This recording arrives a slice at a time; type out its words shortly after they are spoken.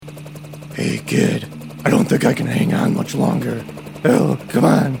Hey, kid. I don't think I can hang on much longer. Oh, come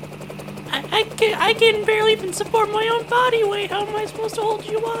on. I can barely even support my own body weight. How am I supposed to hold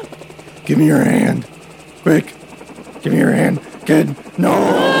you up? Give me your hand. Quick. Give me your hand. Kid. No!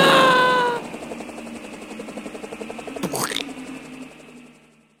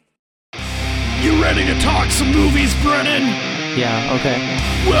 You ready to talk some movies, Brennan? Yeah, okay.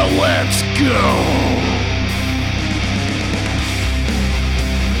 Well, let's go!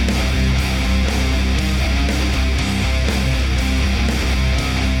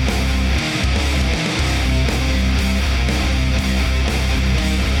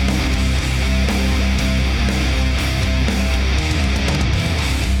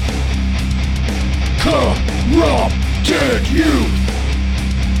 Corrupted youth!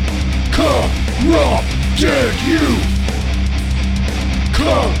 Corrupted youth!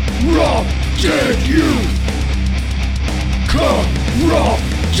 Corrupted youth!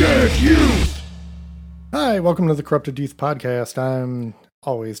 Corrupted youth! Hi, welcome to the Corrupted Youth Podcast. I'm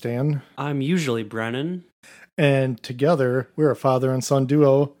always Dan. I'm usually Brennan. And together, we're a father and son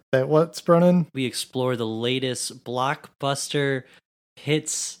duo that what's, Brennan? We explore the latest blockbuster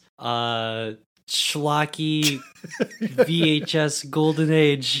hits, schlocky VHS Golden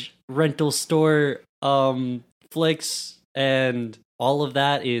Age rental store flicks and all of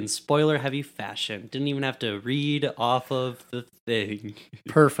that in spoiler heavy fashion. Didn't even have to read off of the thing.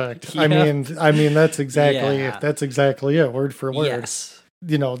 Perfect. Yeah. I mean that's exactly it, word for word. Yes.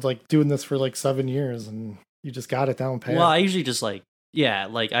 You know, like doing this for like 7 years and you just got it down pat. Well, I usually just I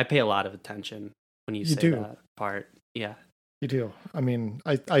pay a lot of attention when you say that part. Yeah. You do. I mean,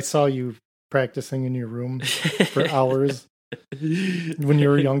 I saw you practicing in your room for hours when you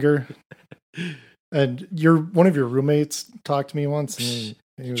were younger. And one of your roommates talked to me once and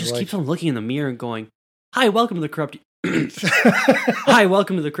he was just like, keeps on looking in the mirror and going, "Hi, welcome to the Corrupted Hi,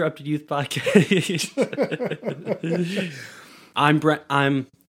 welcome to the Corrupted Youth Podcast." I'm Brennan.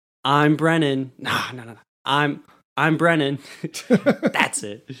 No. I'm Brennan. That's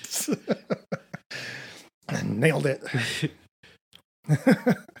it. I nailed it.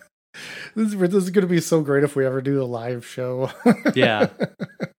 This is going to be so great if we ever do a live show. Yeah.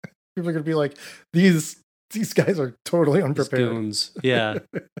 People are going to be like, these guys are totally unprepared. Goons. Yeah.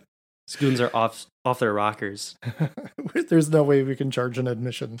 Goons are off their rockers. There's no way we can charge an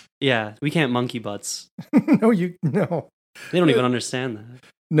admission. Yeah, we can't monkey butts. No. They don't even understand that.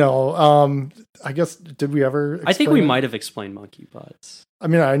 No, I guess, did we ever I think we might have explained monkey butts. I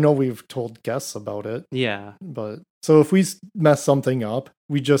mean, I know we've told guests about it. Yeah. But, so if we mess something up,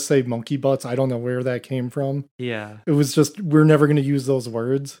 we just say monkey butts. I don't know where that came from. Yeah. It was just, we're never going to use those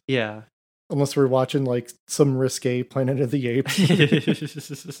words. Yeah. Unless we're watching, like, some risque Planet of the Apes.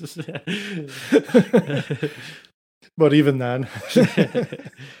 But even then.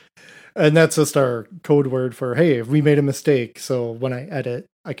 And that's just our code word for, hey, we made a mistake. So when I edit,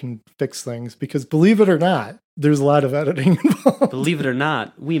 I can fix things. Because believe it or not, there's a lot of editing involved. Believe it or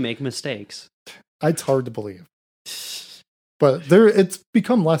not, we make mistakes. It's hard to believe. But it's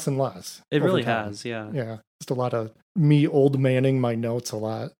become less and less. It really has, yeah. Yeah. Just a lot of me old manning my notes a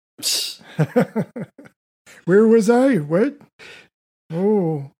lot. Where was I? What?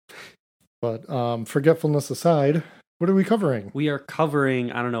 Oh. But forgetfulness aside, what are we covering? We are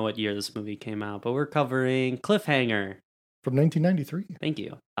covering, I don't know what year this movie came out, but we're covering Cliffhanger. From 1993. Thank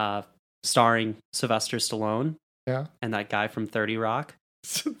you. Starring Sylvester Stallone. Yeah. And that guy from 30 Rock.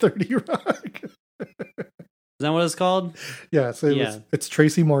 30 Rock. Is that what it's called? Yeah, so it's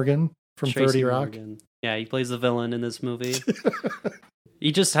Tracy Morgan from Tracy 30 Rock. Morgan. Yeah, he plays the villain in this movie.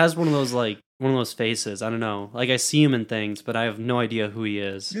 He just has one of those faces. I don't know. Like, I see him in things, but I have no idea who he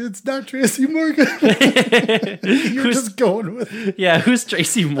is. It's not Tracy Morgan. You're just going with it. Yeah, who's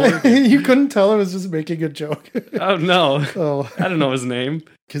Tracy Morgan? You couldn't tell I was just making a joke. Oh, no. Oh. I don't know his name.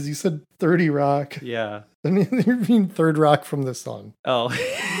 Because you said 30 Rock. Yeah. I mean, you mean Third Rock from the Sun. Oh.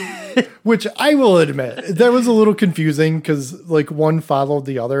 Which I will admit, that was a little confusing because, like, one followed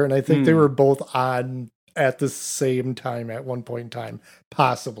the other, and I think they were both on at the same time at one point in time,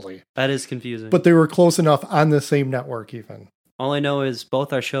 possibly. That is confusing. But they were close enough on the same network, even. All I know is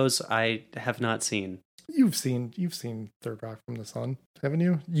both our shows I have not seen. You've seen Third Rock from the Sun, haven't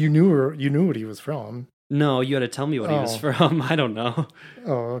you? You knew what he was from. No, you had to tell me what he was from. I don't know.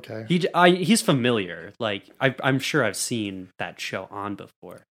 Oh, okay. He's familiar. Like, I'm sure I've seen that show on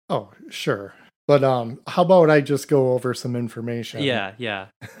before. Oh, sure. But how about I just go over some information? Yeah.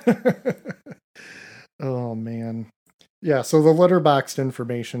 Oh, man. Yeah, so the letterboxed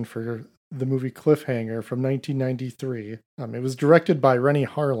information for the movie Cliffhanger from 1993. It was directed by Rennie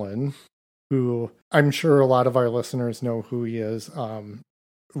Harlan, who I'm sure a lot of our listeners know who he is.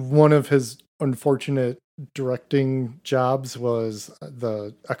 one of his unfortunate directing jobs was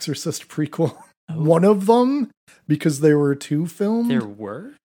the Exorcist prequel. Oh. One of them, because there were 2 filmed. There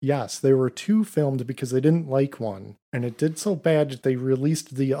were? Yes, there were 2 filmed because they didn't like one. And it did so bad that they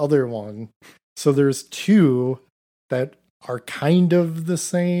released the other one. So there's 2 that are kind of the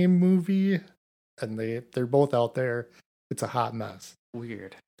same movie. And they're both out there. It's a hot mess.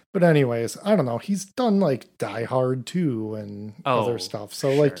 Weird. But anyways, I don't know. He's done like Die Hard 2 and other stuff.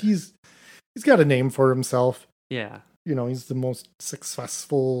 So like he's got a name for himself. Yeah. You know, he's the most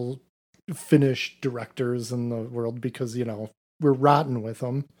successful Finnish directors in the world because, you know, we're rotten with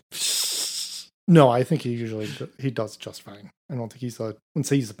him. No, I think he does just fine. I don't think I wouldn't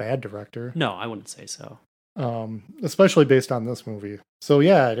say he's a bad director. No, I wouldn't say so. Especially based on this movie. So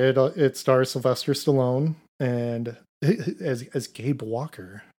yeah, it stars Sylvester Stallone and as Gabe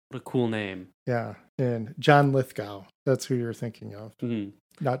Walker. What a cool name. Yeah, and John Lithgow. That's who you're thinking of. Mm-hmm.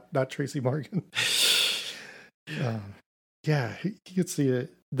 Not Tracy Morgan. Yeah, he gets the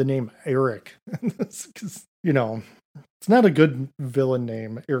name Eric because, you know, it's not a good villain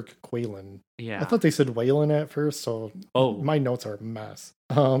name, Eric Quaylen. Yeah, I thought they said Whalen at first, so my notes are a mess.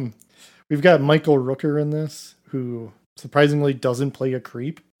 We've got Michael Rooker in this, who surprisingly doesn't play a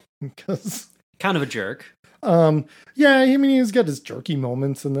creep because kind of a jerk. Yeah, I mean, he's got his jerky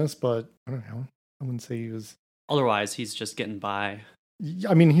moments in this, but I don't know. I wouldn't say he was. Otherwise, he's just getting by.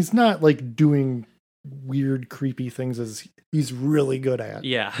 I mean, he's not like doing weird, creepy things as he's really good at.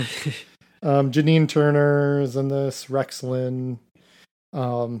 Yeah. Janine Turner is in this, Rex Lynn,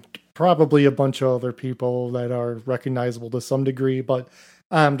 probably a bunch of other people that are recognizable to some degree, but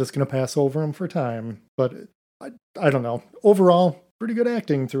I'm just going to pass over them for time. But I don't know. Overall, pretty good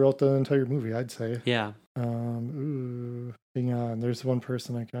acting throughout the entire movie, I'd say. Yeah. Hang on. There's one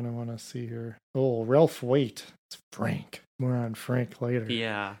person I kind of want to see here. Oh, Ralph Waite. It's Frank. More on Frank later.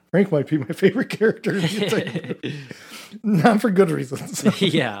 Yeah. Frank might be my favorite character in the entire movie. Not for good reasons.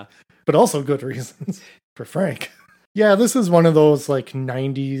 Yeah. But also good reasons for Frank. Yeah, this is one of those like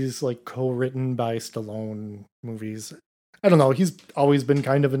 90s, like co-written by Stallone movies. I don't know. He's always been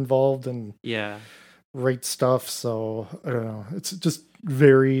kind of involved and write stuff. So I don't know. It's just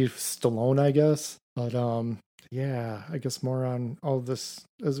very Stallone, I guess. But yeah, I guess more on all of this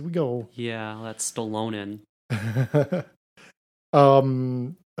as we go. Yeah, that's Stallone.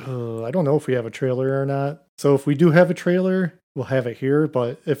 I don't know if we have a trailer or not. So if we do have a trailer, we'll have it here.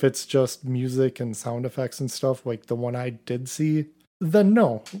 But if it's just music and sound effects and stuff like the one I did see, then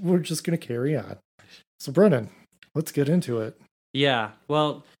no, we're just going to carry on. So Brennan, let's get into it. Yeah,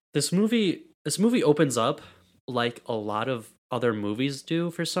 well, this movie opens up like a lot of other movies do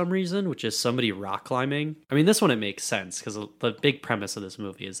for some reason, which is somebody rock climbing. I mean, this one, it makes sense because the big premise of this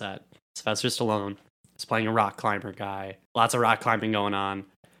movie is that Sylvester Stallone is playing a rock climber guy. Lots of rock climbing going on.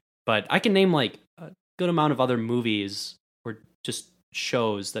 But I can name like a good amount of other movies or just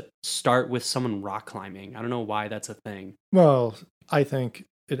shows that start with someone rock climbing. I don't know why that's a thing. Well, I think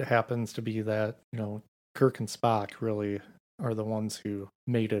it happens to be that, you know, Kirk and Spock really are the ones who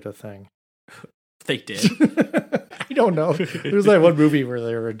made it a thing. They did. I don't know. There's that one movie where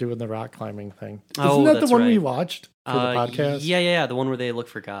they were doing the rock climbing thing. Isn't that the one we watched for the podcast? Yeah. The one where they look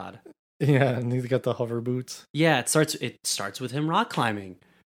for God. Yeah, and he's got the hover boots. Yeah, it starts with him rock climbing.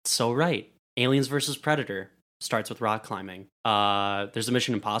 So right. Aliens versus Predator starts with rock climbing. There's a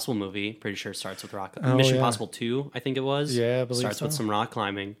Mission Impossible movie, pretty sure starts with rock climbing. Mission Impossible 2, I think it was. Yeah, I believe starts with some rock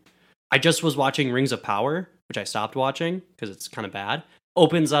climbing. I just was watching Rings of Power, which I stopped watching because it's kind of bad.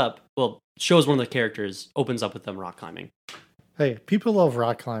 Shows one of the characters, opens up with them rock climbing. Hey, people love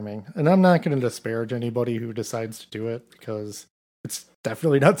rock climbing, and I'm not going to disparage anybody who decides to do it because it's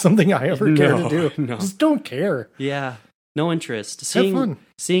definitely not something I ever care to do. No. Just don't care. Yeah, no interest. Have fun.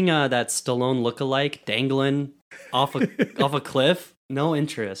 Seeing that Stallone lookalike dangling off a cliff, no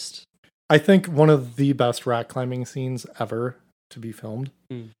interest. I think one of the best rock climbing scenes ever to be filmed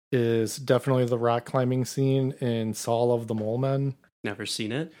is definitely the rock climbing scene in Saul of the Mole Men. Never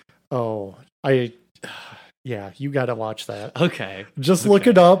seen it. Oh, yeah, you got to watch that. Okay. Just look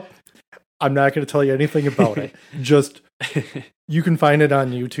it up. I'm not going to tell you anything about it. Just, you can find it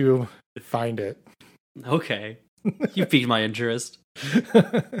on YouTube. Find it. Okay. You piqued my interest.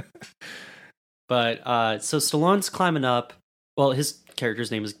 But, so Stallone's climbing up. Well, his character's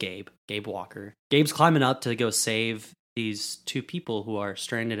name is Gabe Walker. Gabe's climbing up to go save these 2 people who are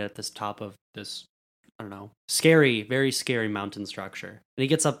stranded at this top of this, I don't know, very scary mountain structure. And he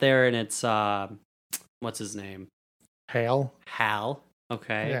gets up there and it's, what's his name? Hal.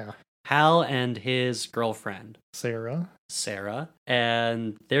 Okay. Yeah. Hal and his girlfriend, Sarah.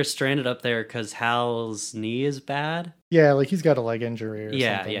 and they're stranded up there because Hal's knee is bad. Yeah, like he's got a leg injury or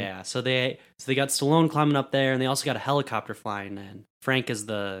something. Yeah. So they got Stallone climbing up there, and they also got a helicopter flying in. Frank is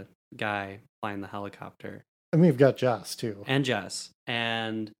the guy flying the helicopter. And we've got Jess, too. And Jess.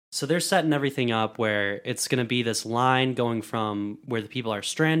 And so they're setting everything up where it's going to be this line going from where the people are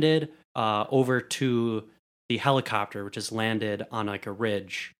stranded over to the helicopter, which is landed on like a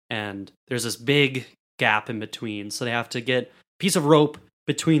ridge. And there's this big gap in between. So they have to get a piece of rope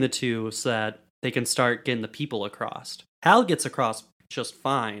between the two so that they can start getting the people across. Hal gets across just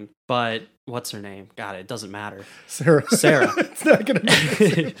fine, but what's her name? God, it doesn't matter. Sarah. It's not going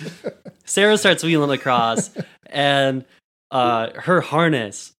to Sarah starts wheeling across, and her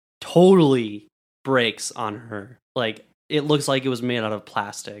harness totally breaks on her. Like, it looks like it was made out of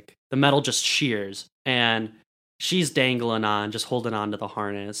plastic. The metal just shears, and she's dangling on, just holding on to the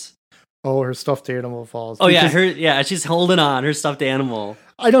harness. Oh, her stuffed animal falls. Oh, yeah, she's holding on, her stuffed animal.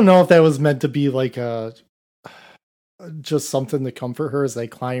 I don't know if that was meant to be like just something to comfort her as they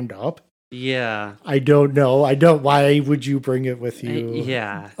climbed up. Yeah. I don't know. Why would you bring it with you?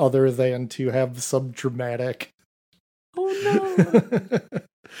 Yeah. Other than to have some dramatic. Oh, no.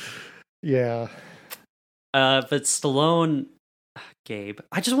 Yeah. But Stallone, Gabe,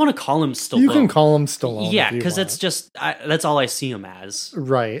 I just want to call him Stallone. You can call him Stallone. Yeah, because it's just, that's all I see him as.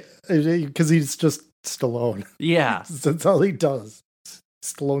 Right. Because he's just Stallone. Yeah. That's all he does.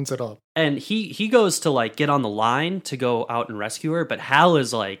 Stallone's it up. And he goes to like get on the line to go out and rescue her, but Hal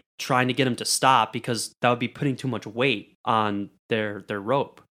is like trying to get him to stop because that would be putting too much weight on their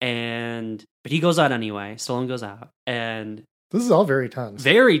rope. But he goes out anyway. Stallone goes out, and this is all very tense.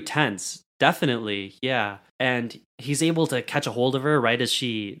 Very tense, definitely, yeah. And he's able to catch a hold of her right as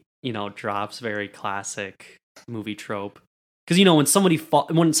she, drops. Very classic movie trope. Because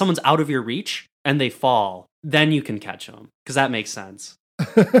when when someone's out of your reach and they fall, then you can catch them. Because that makes sense.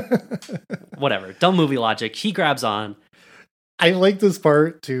 Whatever, dumb movie logic. He grabs on. I like this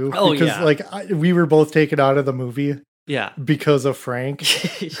part too because we were both taken out of the movie because of Frank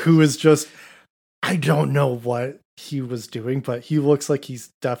who is just, I don't know what he was doing, but he looks like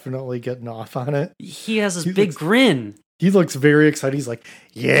he's definitely getting off on it. He has this big grin. He looks very excited. He's like,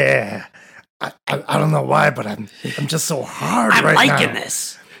 yeah, I don't know why, but I'm just so hard right now. I'm liking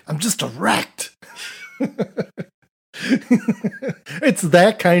this. I'm just erect. It's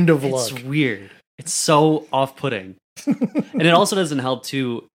that kind of look. It's weird. It's so off-putting. And it also doesn't help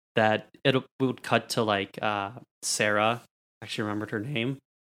too that it would cut to like Sarah, I actually remembered her name,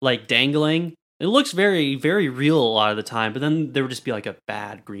 like dangling. It looks very, very real a lot of the time, but then there would just be like a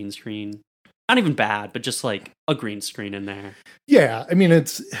bad green screen. Not even bad, but just like a green screen in there. Yeah, I mean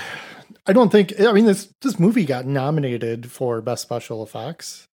this movie got nominated for Best Special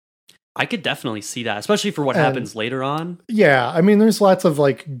Effects. I could definitely see that, especially for what happens later on. Yeah, I mean, there's lots of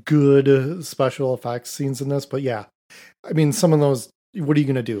like good special effects scenes in this, but yeah, I mean, some of those, what are you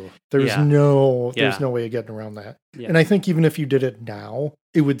going to do? There's no way of getting around that. Yeah. And I think even if you did it now,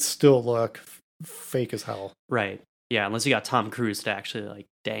 it would still look fake as hell. Right. Yeah, unless you got Tom Cruise to actually like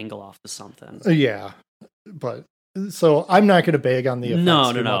dangle off to something. Yeah, but so I'm not going to beg on the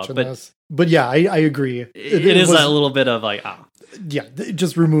effects much in this. But yeah, I agree. It is a little bit of like, yeah, it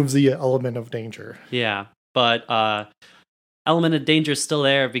just removes the element of danger. Yeah, but element of danger is still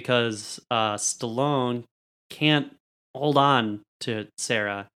there because Stallone can't hold on to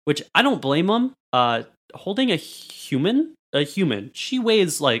Sarah, which I don't blame him. Holding a human, she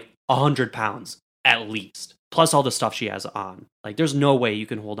weighs like 100 pounds at least, plus all the stuff she has on. Like, there's no way you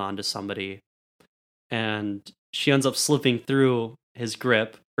can hold on to somebody. And she ends up slipping through his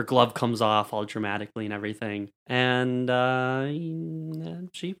grip. Her glove comes off all dramatically and everything, and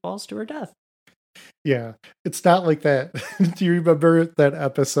she falls to her death. Yeah, it's not like that. Do you remember that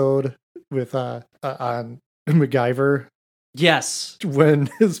episode with on MacGyver? Yes, when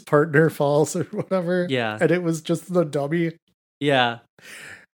his partner falls or whatever. Yeah, and it was just the dummy. Yeah,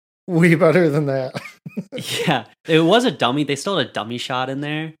 way better than that. Yeah, it was a dummy. They still had a dummy shot in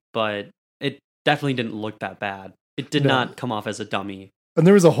there, but it definitely didn't look that bad. It did not come off as a dummy. And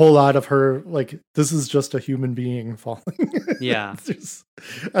there was a whole lot of her, like, this is just a human being falling. Yeah.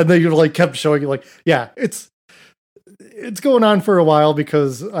 And they like kept showing you, like, yeah, it's going on for a while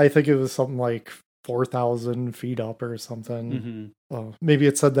because I think it was something like 4,000 feet up or something. Mm-hmm. Well, maybe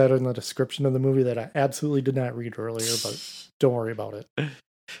it said that in the description of the movie that I absolutely did not read earlier, but don't worry about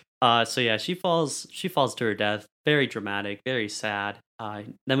it. So yeah, she falls to her death. Very dramatic, very sad.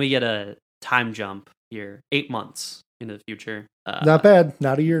 Then we get a time jump here, 8 months into the future. Not bad.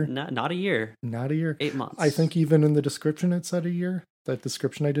 Not a year. Not a year. Not a year. 8 months. I think even in the description it said a year. that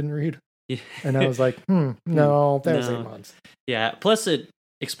description I didn't read. Yeah. And I was like, no, that was 8 months. Yeah. Plus, it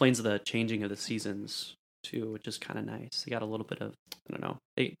explains the changing of the seasons too, which is kind of nice. They got a little bit of, I don't know,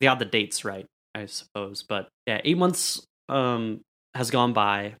 they got the dates right, I suppose. But yeah, 8 months has gone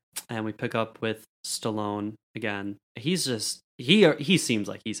by, and we pick up with Stallone again. He's just he seems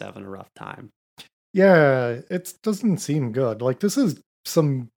like he's having a rough time. Yeah, it doesn't seem good. Like, this is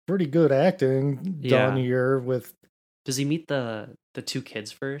some pretty good acting done here with. Does he meet the 2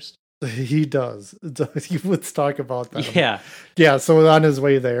 kids first? He does. Let's talk about that. Yeah. So on his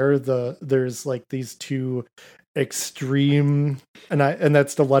way there, there's like these 2 extreme, and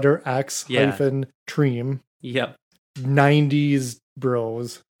that's the letter X hyphen Treem. Yep. 90s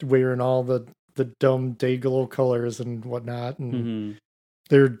bros wearing all the dumb Dayglow colors and whatnot, and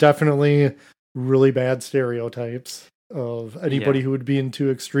they're definitely really bad stereotypes of anybody who would be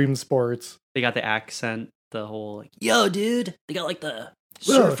into extreme sports. They got the accent, the whole like, yo, dude. They got like the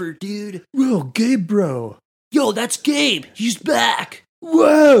surfer dude. Whoa, Gabe, bro. Yo, that's Gabe. He's back.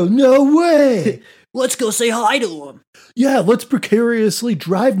 Whoa, no way. Let's go say hi to him. Yeah, let's precariously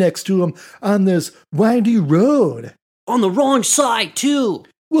drive next to him on this windy road. On the wrong side, too.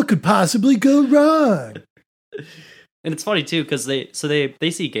 What could possibly go wrong? And it's funny, too, because they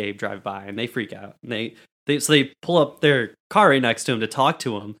see Gabe drive by, and they freak out. And they pull up their car right next to him to talk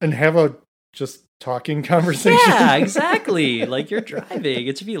to him. And have a just talking conversation. Yeah, exactly. Like, you're driving.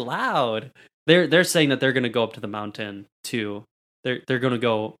 It should be loud. They're saying that they're going to go up to the mountain to... They're going to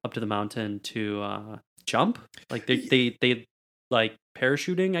go up to the mountain to jump. Like, they like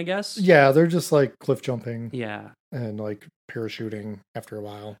parachuting, I guess? Yeah, they're just, like, cliff jumping. Yeah. And, like, parachuting after a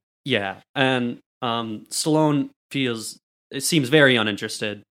while. Yeah, and Stallone seems very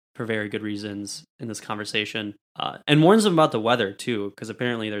uninterested for very good reasons in this conversation, and warns them about the weather too, because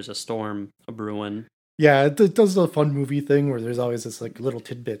apparently there's a storm brewing. Yeah, it does the fun movie thing where there's always this like little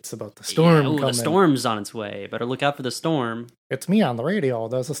tidbits about the storm coming. The storm's on its way. Better look out for the storm. It's me on the radio.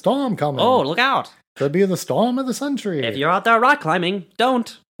 There's a storm coming. Oh, look out! Could be the storm of the century. If you're out there rock climbing,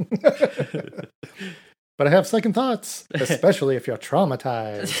 don't. But I have second thoughts, especially if you're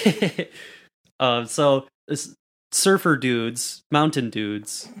traumatized. So this surfer dudes, mountain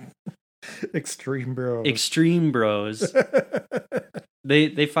dudes, extreme bros,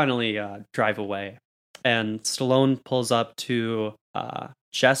 they finally drive away, and Stallone pulls up to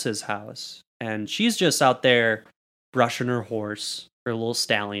Jess's house, and she's just out there brushing her horse, her little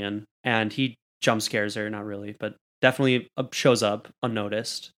stallion, and he jump scares her, not really, but definitely shows up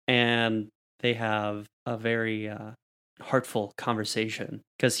unnoticed, and they have a very heartful conversation,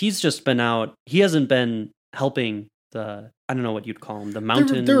 because he's just been out. He hasn't been helping I don't know what you'd call them, the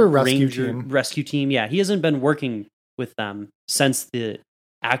mountain they're a rescue team. Yeah, he hasn't been working with them since the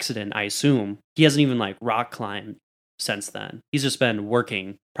accident, I assume. He hasn't even like rock climbed since then. He's just been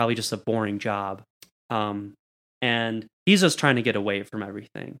working, probably just a boring job. And he's just trying to get away from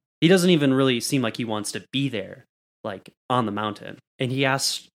everything. He doesn't even really seem like he wants to be there, like on the mountain. And he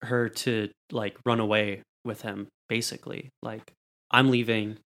asks her to like run away with him, basically. Like, I'm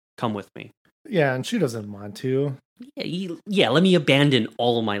leaving, come with me. Yeah, and she doesn't want to. Yeah, let me abandon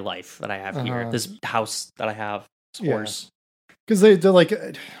all of my life that I have here. This house that I have, this horse. Because they're like,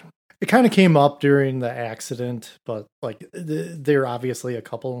 it kind of came up during the accident, but like they're obviously a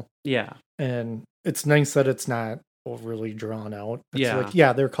couple. Yeah. And it's nice that it's not overly drawn out. It's yeah. like,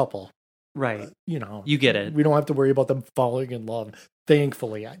 yeah, they're a couple. Right. You get it. We don't have to worry about them falling in love.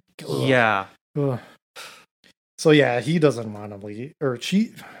 Thankfully. Yeah. Ugh. So yeah, he doesn't want to leave, or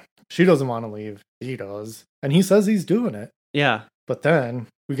she doesn't want to leave. He does, and he says he's doing it. Yeah. But then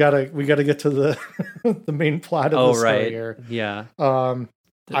we gotta get to the the main plot of the story here. Yeah.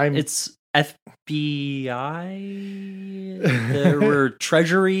 It's FBI. There were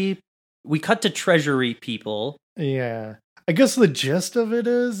Treasury. We cut to Treasury people. Yeah. I guess the gist of it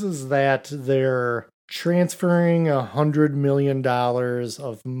is that they're transferring $100 million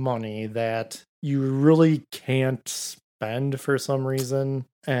of money that you really can't spend for some reason.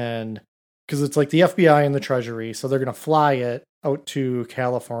 And because it's like the FBI and the Treasury, so they're going to fly it out to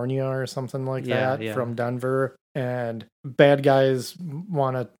California or something like that from Denver. And bad guys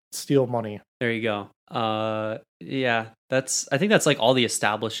want to steal money. There you go. Yeah, I think that's like all the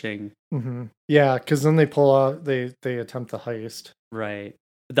establishing. Mm-hmm. Yeah, because then they pull out, they attempt the heist. Right.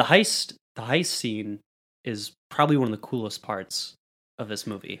 The heist scene is probably one of the coolest parts of this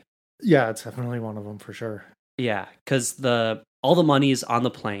movie. Yeah, it's definitely one of them for sure. Yeah, because all the money is on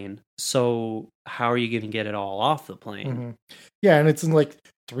the plane. So how are you going to get it all off the plane? Mm-hmm. Yeah, and it's in like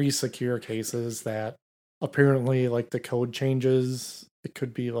 3 secure cases that apparently like the code changes. It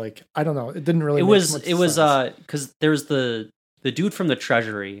could be like, I don't know. It didn't really. It was because there's the the dude from the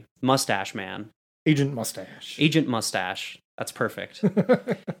Treasury, Mustache Man, Agent Mustache. Agent Mustache. That's perfect.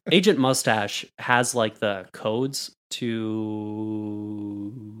 Agent Mustache has like the codes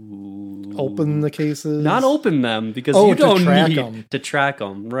to Open the cases. not open them because you don't need to track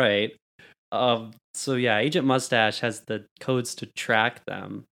them, right? So yeah, Agent Mustache has the codes to track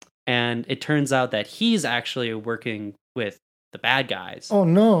them, and it turns out that he's actually working with the bad guys. Oh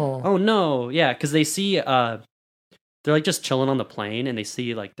no! Oh no! Yeah, because they see they're like just chilling on the plane, and they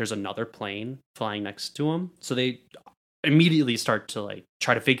see like there's another plane flying next to them, so they immediately start to like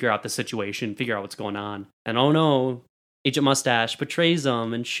try to figure out the situation, figure out what's going on, and oh no, Agent Mustache betrays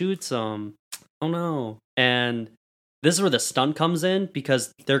them and shoots them. Oh no! And this is where the stunt comes in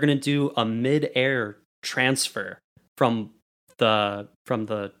because they're gonna do a mid-air transfer from the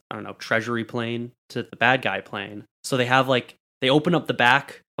I don't know, Treasury plane to the bad guy plane. So they have like they open up the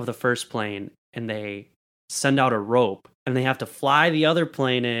back of the first plane and they send out a rope and they have to fly the other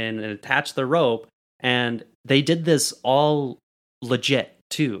plane in and attach the rope, and they did this all legit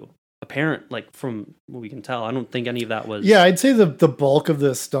too. Apparent, like from what we can tell, I don't think any of that was. Yeah, I'd say the bulk of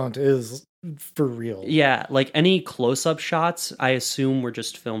this stunt is for real. Yeah, like any close-up shots, I assume were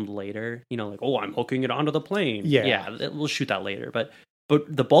just filmed later. You know, like, oh, I'm hooking it onto the plane. Yeah, we'll shoot that later. But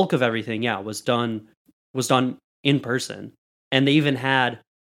the bulk of everything, yeah, was done in person. And they even had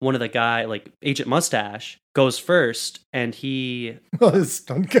one of the guy, like Agent Mustache, goes first, and he. Well, his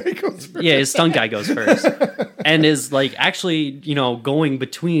stunt guy goes first. Yeah, his stunt guy goes first, and is like actually, going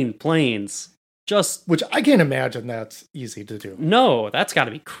between planes. Just which I can't imagine that's easy to do. No, that's got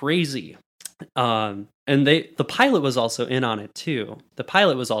to be crazy. And the pilot was also in on it too. The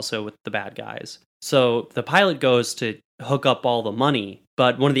pilot was also with the bad guys. So the pilot goes to hook up all the money,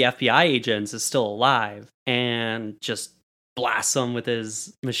 but one of the FBI agents is still alive and just blasts him with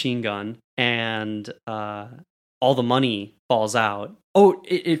his machine gun, and all the money falls out. Oh,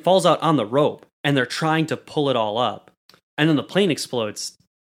 it falls out on the rope, and they're trying to pull it all up, and then the plane explodes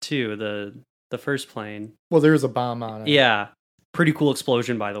too. The first plane. Well, there's a bomb on it. Yeah. Pretty cool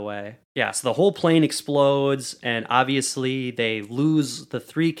explosion, by the way. Yeah, so the whole plane explodes, and obviously they lose the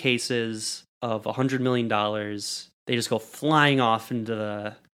 3 cases of $100 million. They just go flying off into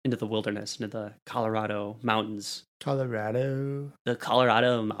the wilderness, into the Colorado mountains. Colorado? The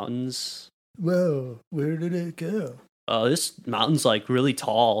Colorado mountains. Whoa, where did it go? This mountain's like really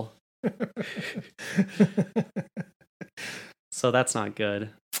tall. So that's not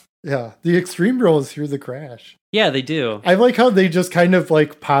good. Yeah, the Extreme Bros hear the crash. Yeah, they do. I like how they just kind of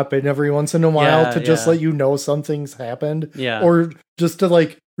like pop in every once in a while to just let you know something's happened. Yeah. Or just to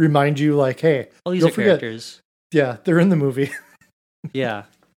like remind you like, hey, well, these are characters. Yeah, they're in the movie. Yeah.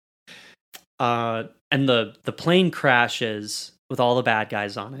 And the plane crashes with all the bad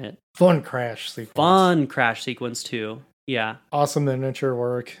guys on it. Fun crash sequence. Fun crash sequence too. Yeah. Awesome miniature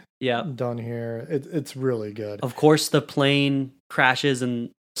work. Yeah. Done here. It's really good. Of course, the plane crashes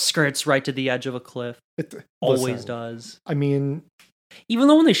and skirts right to the edge of a cliff. It always does. I mean, even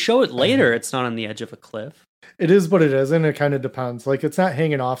though when they show it later, it's not on the edge of a cliff. It is, but it isn't. It kind of depends. Like, it's not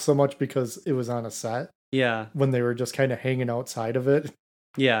hanging off so much because it was on a set. Yeah. When they were just kind of hanging outside of it.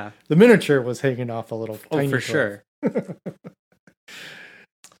 Yeah. The miniature was hanging off a little. Oh, for sure. But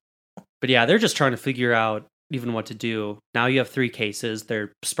yeah, they're just trying to figure out even what to do. Now you have 3 cases.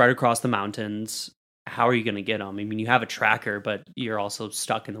 They're spread across the mountains. How are you going to get them? I mean, you have a tracker, but you're also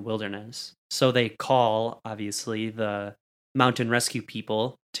stuck in the wilderness. So they call, obviously, the mountain rescue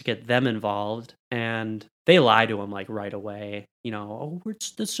people to get them involved. And they lie to them, like, right away.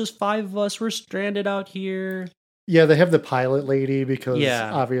 It's just 5 of us. We're stranded out here. Yeah, they have the pilot lady because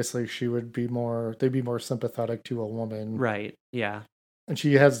obviously they'd be more sympathetic to a woman. Right, yeah. And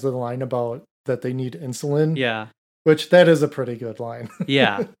she has the line about that they need insulin. Yeah. Which that is a pretty good line.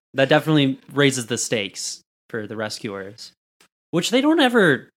 Yeah. That definitely raises the stakes for the rescuers, which they don't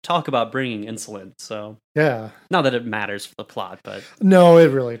ever talk about bringing insulin. So yeah, not that it matters for the plot, but no, it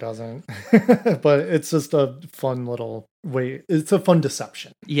really doesn't. But it's just a fun little way. It's a fun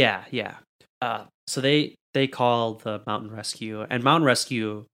deception. Yeah, yeah. So they call the mountain rescue, and mountain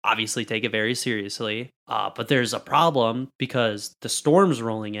rescue obviously take it very seriously. But there's a problem because the storm's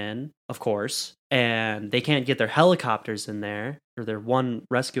rolling in, of course, and they can't get their helicopters in there, or their one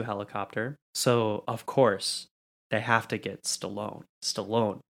rescue helicopter. So, of course, they have to get Stallone.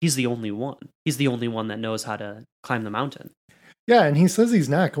 Stallone. He's the only one. He's the only one that knows how to climb the mountain. Yeah, and he says he's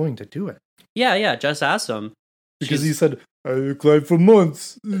not going to do it. Yeah, just ask him. Because he said, I climbed for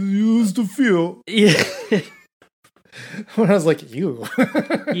months. Used to feel. Yeah. When I was like, you.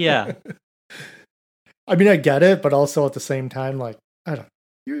 Yeah. I mean, I get it, but also at the same time, like, I don't.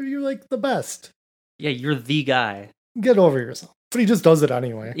 You're like the best. Yeah, you're the guy. Get over yourself. But he just does it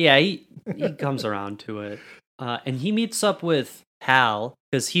anyway. Yeah, he comes around to it. And he meets up with Hal,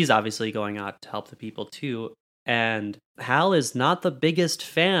 because he's obviously going out to help the people too. And Hal is not the biggest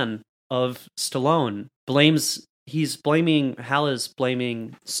fan of Stallone. Hal is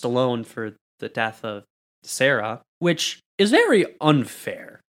blaming Stallone for the death of Sarah, which is very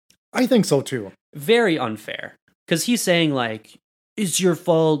unfair. I think so too. Very unfair. Because he's saying, like, it's your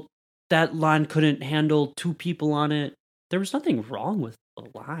fault. That line couldn't handle 2 people on it. There was nothing wrong with the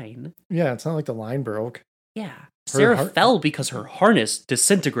line. Yeah, it's not like the line broke. Yeah. Sarah fell because her harness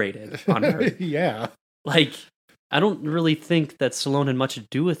disintegrated on her. Yeah. Like, I don't really think that Stallone had much to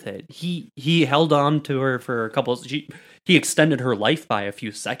do with it. He held on to her for a couple... He extended her life by a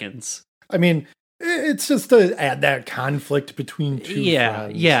few seconds. I mean, it's just to add that conflict between 2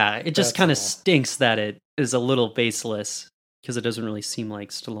 friends. Yeah. It just kind of stinks that it is a little baseless, because it doesn't really seem like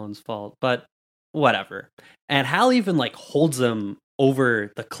Stallone's fault. But whatever. And Hal even, like, holds him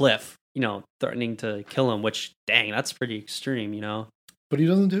over the cliff, threatening to kill him, which, dang, that's pretty extreme, But he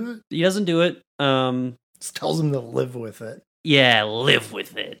doesn't do it? He doesn't do it. Just tells him to live with it. Yeah, live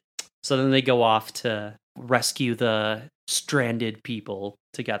with it. So then they go off to rescue the stranded people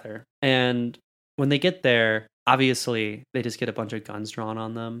together. And when they get there, obviously, they just get a bunch of guns drawn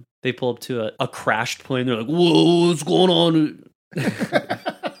on them. They pull up to a crashed plane. They're like, whoa, what's going on?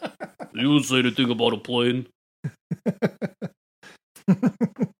 You don't say anything about a plane.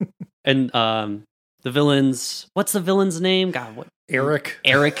 And the villains... What's the villain's name? God, what? Eric.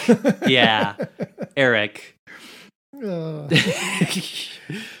 Yeah. Eric.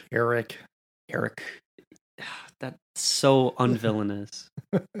 Eric. That's so unvillainous.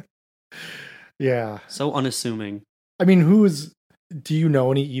 Yeah. So unassuming. I mean, do you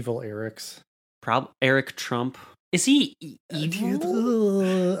know any evil Erics? Eric Trump. Is he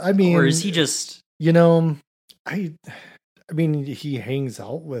evil? I mean... Or is he just... I mean, he hangs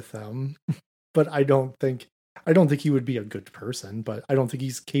out with them, but I don't think he would be a good person, but I don't think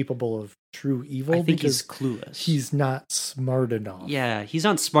he's capable of true evil. I think he's clueless. He's not smart enough. Yeah, he's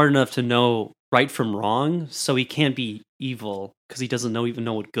not smart enough to know right from wrong, so he can't be evil because he doesn't even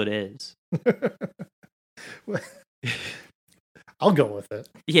know what good is. I'll go with it.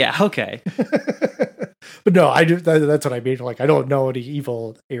 Yeah, okay. But no, that's what I mean. Like, I don't know any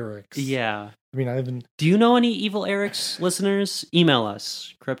evil Erics. Yeah. I mean, I haven't... Do you know any evil Erics, listeners? Email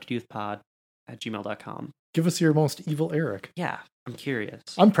us, corruptedyouthpod@gmail.com. Give us your most evil Eric. Yeah, I'm curious.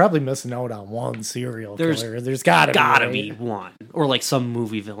 I'm probably missing out on one serial killer. There's gotta be one. Or like some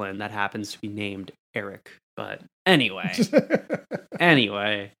movie villain that happens to be named Eric. But anyway.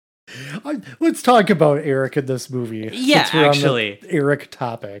 Let's talk about Eric in this movie. Yeah, actually. On the Eric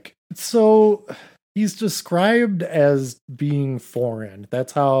topic. So he's described as being foreign.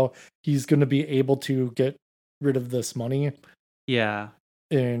 That's how he's going to be able to get rid of this money. Yeah.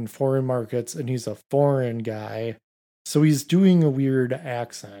 In foreign markets, and he's a foreign guy. So he's doing a weird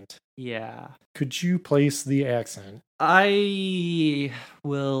accent. Yeah. Could you place the accent? I'll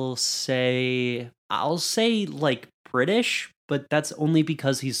say like British, but that's only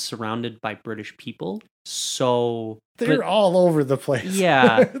because he's surrounded by British people. So they're all over the place.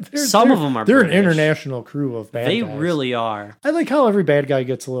 Yeah. Some of them are They're British. An international crew of bad guys. They really are. I like how every bad guy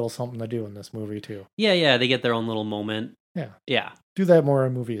gets a little something to do in this movie too. Yeah, they get their own little moment. Yeah. Do that more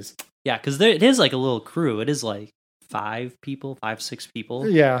in movies. Yeah, because it is like a little crew. It is like 6 people.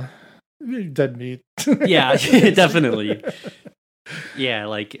 Yeah. Dead meat. Yeah, definitely. Yeah,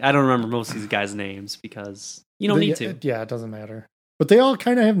 like, I don't remember most of these guys' names because you don't need to. Yeah, it doesn't matter. But they all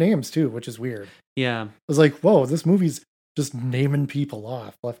kind of have names too, which is weird. Yeah. I was like, whoa, this movie's just naming people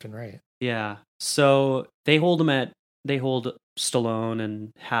off left and right. Yeah. So they hold Stallone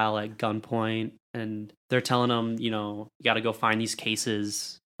and Hal at gunpoint, and they're telling them, you got to go find these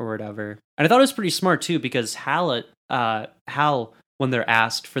cases or whatever. And I thought it was pretty smart too, because Hal, when they're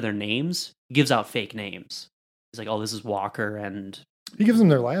asked for their names, gives out fake names. He's like, "Oh, this is Walker," and he gives them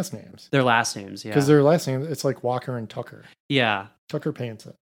their last names. Their last names, yeah. Because their last name, it's like Walker and Tucker. Yeah. Tucker paints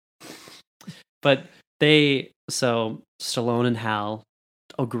it. But so Stallone and Hal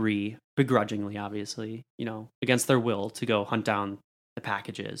agree, begrudgingly, obviously, against their will, to go hunt down the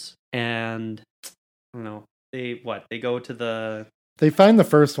packages. And, I don't know, they go to the... They find the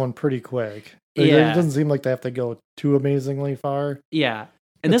first one pretty quick. Yeah. It doesn't seem like they have to go too amazingly far. Yeah.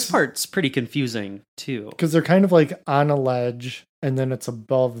 And this part's pretty confusing, too. Because they're kind of like on a ledge, and then it's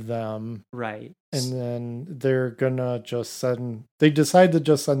above them. Right. And then they're gonna they decide to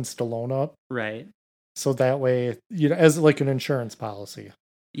just send Stallone up. Right. So that way, as like an insurance policy.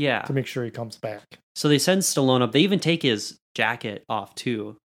 Yeah. To make sure he comes back. So they send Stallone up. They even take his jacket off,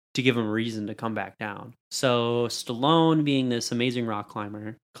 too. to give him a reason to come back down. So Stallone, being this amazing rock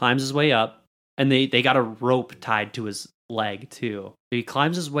climber, climbs his way up, and they got a rope tied to his leg too. So he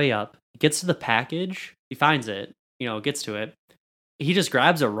climbs his way up, gets to the package, he finds it, gets to it. He just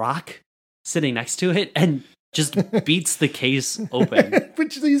grabs a rock sitting next to it and just beats the case open.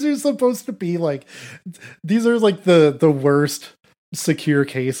 Which these are supposed to be like, these are like the worst secure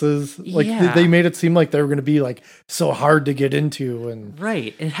cases. Like they made it seem like they were going to be like so hard to get into. And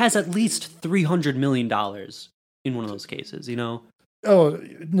right. It has at least $300 million in one of those cases, Oh,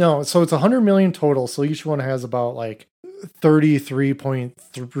 no. So it's 100 million total. So each one has about like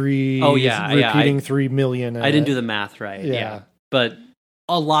 33.3. Oh, yeah. Repeating 3 million. I didn't do the math right. Yeah. But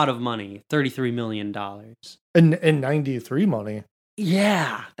a lot of money, $33 million. And 93 money.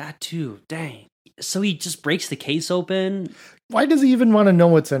 Yeah, that too. Dang. So he just breaks the case open. Why does he even want to know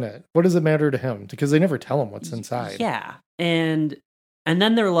what's in it? What does it matter to him? Because they never tell him what's inside. Yeah. And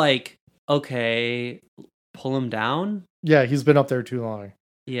then they're like, okay, pull him down. Yeah, he's been up there too long.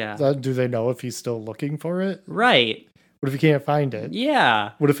 Yeah. Do they know if he's still looking for it? Right. What if he can't find it?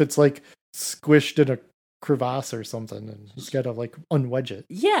 Yeah. What if it's like squished in a crevasse or something and he's got to like unwedge it?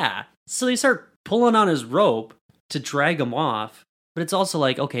 Yeah. So they start pulling on his rope to drag him off. But it's also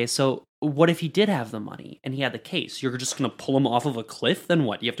like, okay, so what if he did have the money and he had the case? You're just going to pull him off of a cliff? Then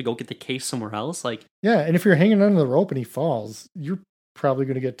what? You have to go get the case somewhere else? Like, yeah, and if you're hanging onto the rope and he falls, you're probably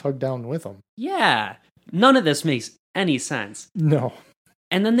going to get tugged down with him. Yeah. None of this makes any sense. No.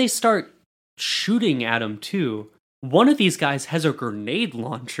 And then they start shooting at him too. One of these guys has a grenade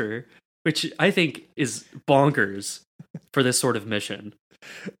launcher, which I think is bonkers for this sort of mission.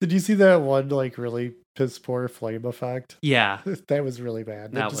 Did you see that one like really piss poor flame effect? Yeah. That was really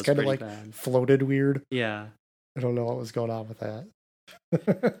bad. That just was kind of like bad. Floated weird. Yeah. I don't know what was going on with that.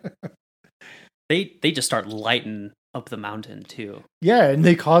 They just start lighting up the mountain too. Yeah, and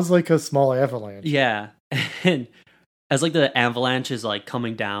they cause like a small avalanche. Yeah. And as like the avalanche is like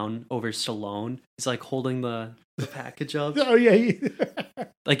coming down over Stallone, he's like holding the package up. Oh yeah.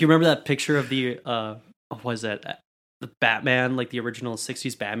 Like you remember that picture of the what was that? The Batman, like the original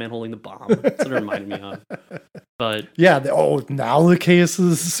 60s Batman holding the bomb. That's what it reminded me of. But yeah, now the case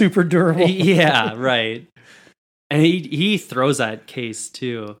is super durable. Yeah, right. And he throws that case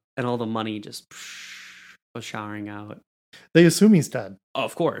too, and all the money just goes showering out. They assume he's dead. Oh,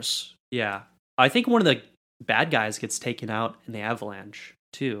 of course. Yeah. I think one of the bad guys gets taken out in the avalanche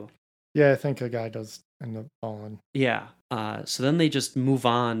too. Yeah, I think a guy does end up falling. Yeah. So then they just move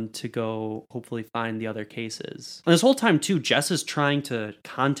on to go hopefully find the other cases. And this whole time too, Jess is trying to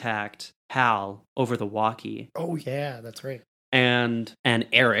contact Hal over the walkie. Oh yeah, that's right. And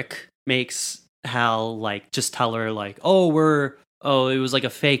Eric makes Hal like just tell her like, it was like a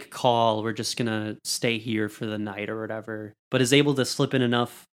fake call. We're just gonna stay here for the night or whatever. But is able to slip in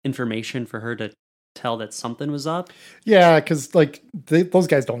enough information for her to tell that something was up. Yeah, because like those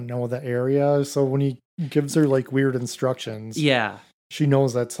guys don't know the area, so when he gives her like weird instructions, yeah, she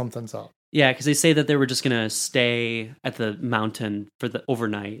knows that something's up. Yeah, because they say that they were just gonna stay at the mountain for the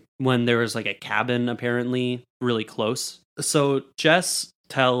overnight when there was like a cabin apparently really close. So Jess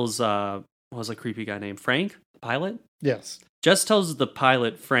tells what was a creepy guy named Frank, the pilot? Yes. Jess tells the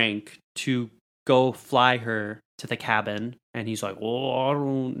pilot Frank to go fly her to the cabin, and he's like, "Well, I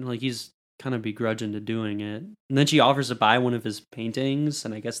don't like." He's kind of begrudging to doing it, and then she offers to buy one of his paintings,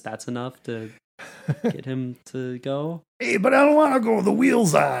 and I guess that's enough to get him to go. Hey, but I don't want to go with the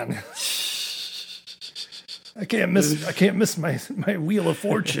wheels on. I can't miss my wheel of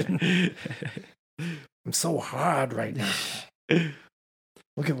fortune. I'm so hard right now.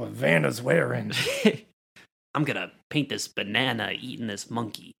 Look at what Vanna's wearing. I'm gonna paint this banana eating this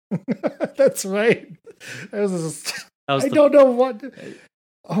monkey. That's right. I don't know what.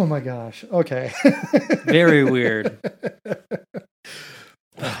 Oh my gosh. Okay. Very weird.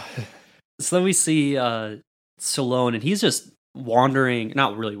 So then we see Stallone, and he's just wandering,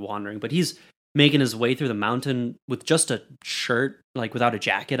 not really wandering, but he's making his way through the mountain with just a shirt, like without a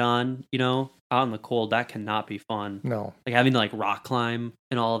jacket on, out in the cold. That cannot be fun. No. Like having to like rock climb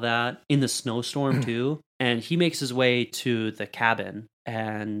and all of that in the snowstorm too. And he makes his way to the cabin,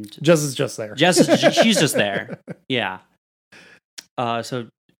 and Jess is just there. She's just there. Yeah. So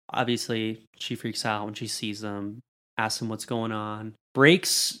obviously she freaks out when she sees them, asks him what's going on,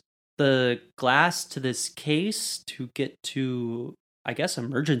 breaks the glass to this case to get to, I guess,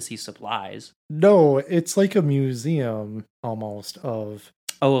 emergency supplies. No, it's like a museum almost of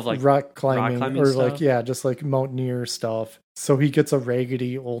like rock climbing or stuff? like, yeah, just like mountaineer stuff. So he gets a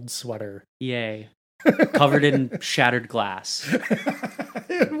raggedy old sweater. Yay. Covered in shattered glass.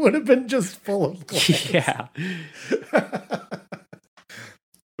 It would have been just full of glass. Yeah.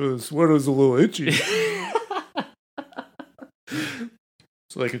 The sweater's a little itchy.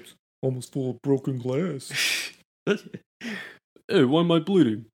 It's like it's almost full of broken glass. Hey, why am I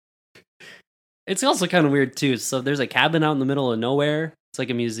bleeding? It's also kind of weird too. So there's a cabin out in the middle of nowhere. It's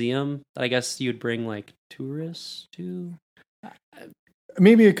like a museum that I guess you'd bring like tourists to.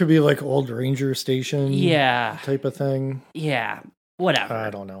 Maybe it could be like old ranger station, Yeah, type of thing. yeah, whatever.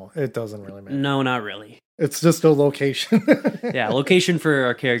 I don't know. It doesn't really matter. No, not really. It's just a location. Yeah, location for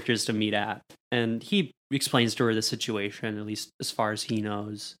our characters to meet at, and he explains to her the situation, at least as far as he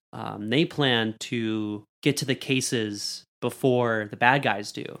knows. They plan to get to the cases before the bad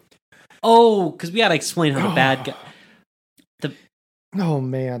guys do. Oh, because we gotta explain how the bad guy. Oh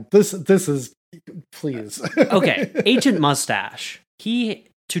man, this is please. Okay, Agent Mustache. He,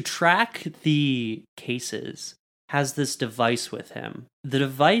 to track the cases, has this device with him. The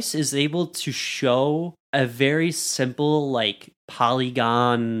device is able to show a very simple, like,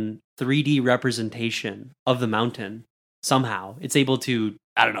 polygon 3D representation of the mountain. Somehow. It's able to,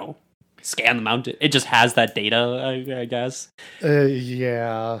 I don't know, scan the mountain. It just has that data, I guess.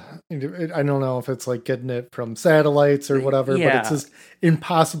 Yeah. I don't know if it's like getting it from satellites or whatever, but it's just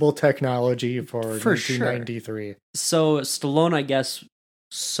impossible technology for 1993. Sure. So Stallone, I guess,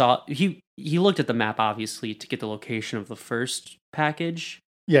 saw he looked at the map obviously to get the location of the first package.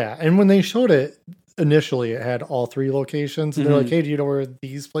 Yeah, and when they showed it initially, it had all three locations, and they're like, "Hey, do you know where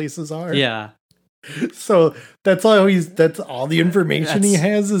these places are?" Yeah. So that's all the information he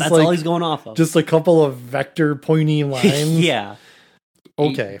has is that's like all he's going off of. Just a couple of vector pointy lines. Yeah.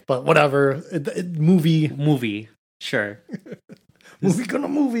 Okay, but whatever. Movie. Sure.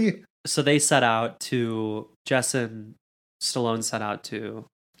 movie. So they set out to, Jess and Stallone set out to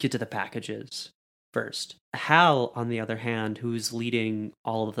get to the packages first. Hal, on the other hand, who's leading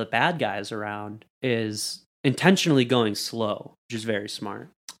all of the bad guys around, is intentionally going slow, which is very smart.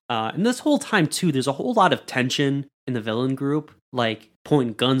 And this whole time, too, there's a whole lot of tension in the villain group, like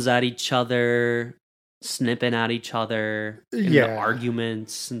pointing guns at each other, snipping at each other,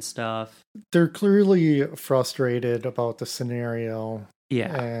 arguments and stuff. They're clearly frustrated about the scenario.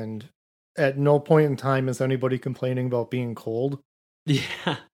 Yeah. And at no point in time is anybody complaining about being cold.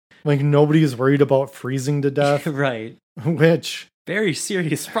 Yeah. Like, nobody's worried about freezing to death. Right. Which... very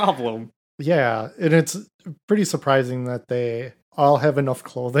serious problem. Yeah, and it's pretty surprising that they all have enough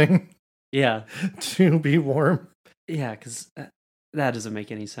clothing. Yeah. To be warm. Yeah, because that doesn't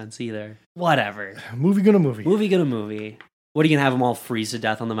make any sense either. Whatever. Movie gonna movie. Movie gonna movie. What, are you gonna have them all freeze to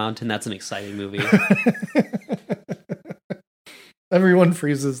death on the mountain? That's an exciting movie. Everyone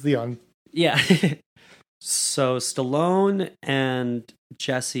freezes the un. Yeah. So Stallone and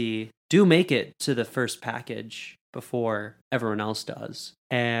Jesse do make it to the first package before everyone else does.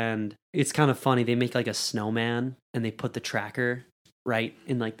 And it's kind of funny. They make like a snowman and they put the tracker right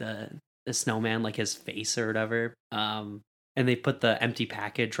in like the snowman, like his face or whatever. And they put the empty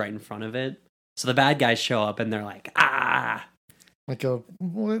package right in front of it. So the bad guys show up and they're like, ah! Like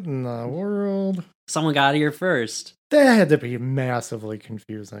what in the world? Someone got here first. That had to be massively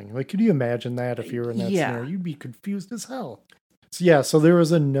confusing. Like, could you imagine that if you were in that scenario? You'd be confused as hell. So there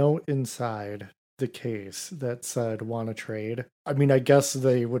was a note inside the case that said, "Want to trade?" I mean, I guess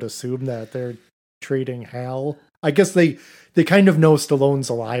they would assume that they're trading Hal. I guess they kind of know Stallone's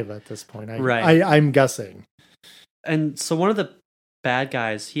alive at this point. I'm guessing. And so one of the bad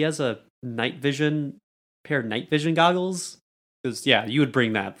guys, he has a pair of night vision goggles. Because, you would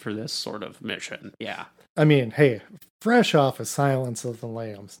bring that for this sort of mission. Yeah. I mean, hey, fresh off of Silence of the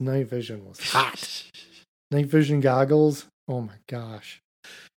Lambs, night vision was hot. Night vision goggles? Oh my gosh.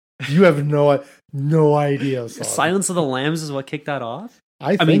 You have no idea. Silence of the Lambs is what kicked that off?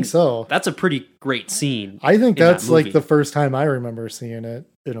 I think so. That's a pretty great scene. I think that's like the first time I remember seeing it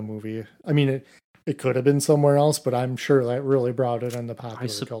in a movie. I mean, it could have been somewhere else, but I'm sure that really brought it into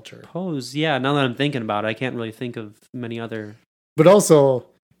popular culture. I suppose, yeah. Now that I'm thinking about it, I can't really think of many other... But also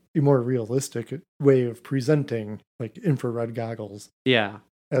a more realistic way of presenting like infrared goggles. Yeah.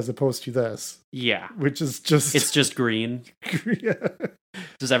 As opposed to this. Yeah. Which is just... It's just green. Yeah.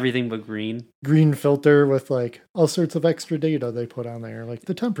 Just everything but green. Green filter with like all sorts of extra data they put on there, like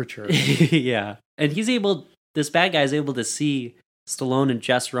the temperature. Yeah. And this bad guy is able to see Stallone and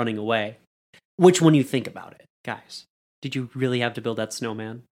Jess running away. Which, when you think about it, guys, did you really have to build that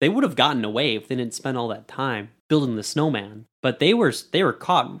snowman? They would have gotten away if they didn't spend all that time building the snowman. But they were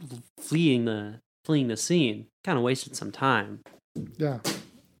caught fleeing the scene. Kind of wasted some time. Yeah.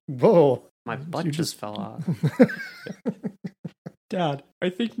 Whoa. My butt just fell off. Dad, I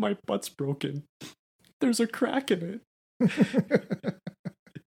think my butt's broken. There's a crack in it.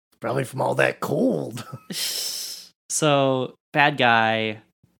 Probably from all that cold. So, bad guy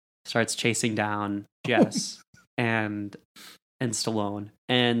starts chasing down Jess and Stallone.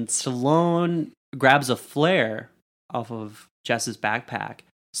 And Stallone grabs a flare off of Jess's backpack.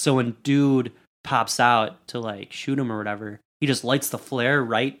 So when dude pops out to like shoot him or whatever, he just lights the flare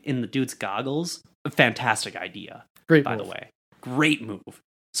right in the dude's goggles. A fantastic idea. Great by move. the way. Great move.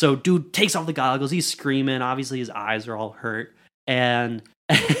 So dude takes off the goggles, he's screaming, obviously his eyes are all hurt, and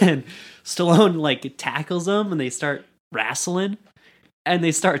Stallone like tackles him and they start wrestling and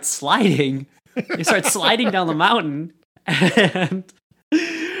they start sliding. They start sliding down the mountain and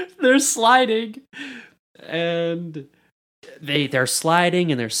they're sliding and they're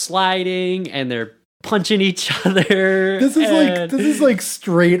sliding and they're sliding and they're punching each other. This is like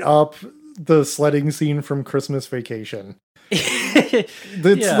straight up the sledding scene from Christmas Vacation.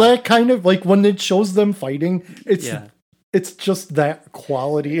 It's that kind of like when it shows them fighting, it's just that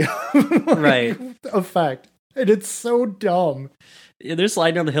quality right effect. And it's so dumb. Yeah, they're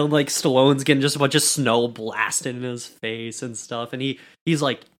sliding down the hill and like Stallone's getting just a bunch of snow blasted in his face and stuff, and he's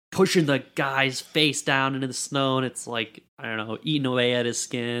like pushing the guy's face down into the snow, and it's like, I don't know, eating away at his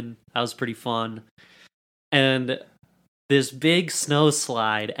skin. That was pretty fun. And this big snow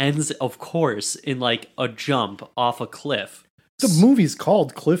slide ends, of course, in like a jump off a cliff. The movie's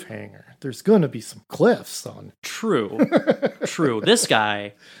called Cliffhanger. There's gonna be some cliffs, son. True. This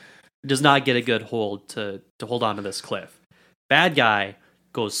guy does not get a good hold to hold on to this cliff. Bad guy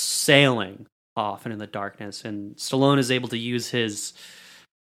goes sailing off into the darkness, and Stallone is able to use his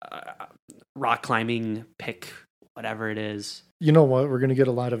rock climbing pick, whatever it is. You know what? We're gonna get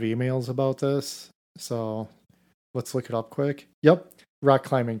a lot of emails about this, so let's look it up quick. Yep, rock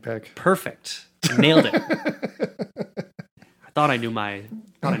climbing pick. Perfect. Nailed it. I thought I knew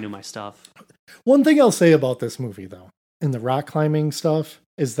my stuff. One thing I'll say about this movie, though, in the rock climbing stuff,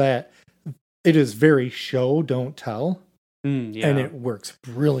 is that it is very show, don't tell. And it works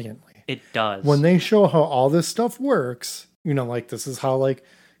brilliantly. It does. When they show how all this stuff works, you know, like this is how like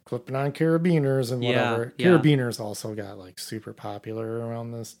clipping on carabiners and whatever. Yeah. Carabiners also got like super popular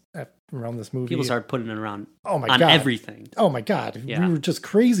around this movie. People started putting it around on God. Everything. Oh my God. Yeah. We were just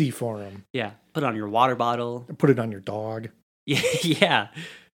crazy for them. Yeah. Put it on your water bottle. Put it on your dog. Yeah.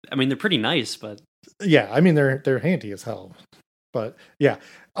 I mean, they're pretty nice, but yeah, I mean they're handy as hell. But yeah.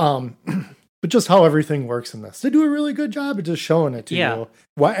 But just how everything works in this. They do a really good job of just showing it to you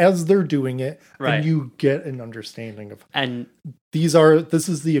as they're doing it, right. And you get an understanding of and this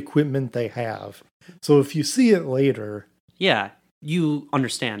is the equipment they have. So if you see it later, you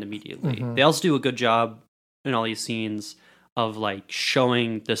understand immediately. Mm-hmm. They also do a good job in all these scenes of like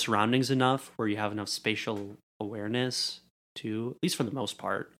showing the surroundings enough where you have enough spatial awareness to, at least for the most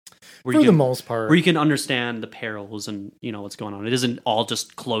part. Where you can understand the perils and you know what's going on. It isn't all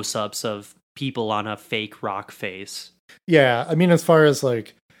just close-ups of people on a fake rock face. Yeah, I mean, as far as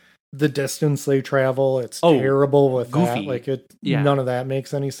like the distance they travel, it's terrible with goofy. That. Like none of that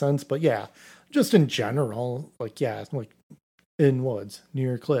makes any sense. But yeah, just in general, like in woods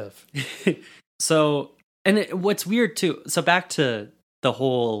near a cliff. So, and what's weird too. So back to the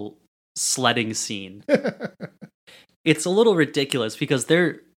whole sledding scene. It's a little ridiculous because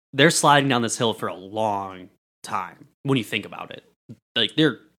they're sliding down this hill for a long time when you think about it. Like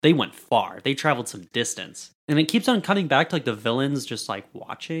they went far. They traveled some distance. And it keeps on cutting back to like the villains just like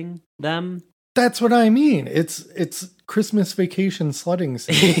watching them. That's what I mean. It's Christmas Vacation sledding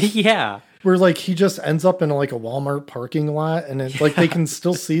scene. Yeah. Where like he just ends up in like a Walmart parking lot and it's like they can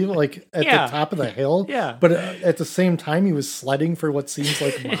still see like at the top of the hill. Yeah. But at the same time he was sledding for what seems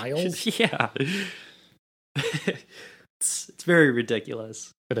like miles. Yeah. It's very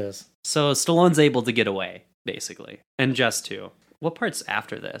ridiculous. It is. So Stallone's able to get away, basically. And Jess too. What part's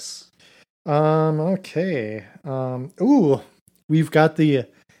after this? Okay. We've got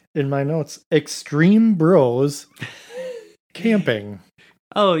in my notes, Extreme Bros camping.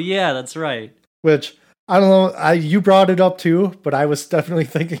 Oh yeah, that's right. Which I don't know, you brought it up too, but I was definitely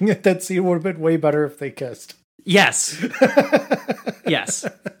thinking that scene would have been way better if they kissed. Yes. Yes.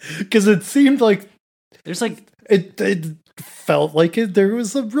 Because it seemed like there's like it felt like there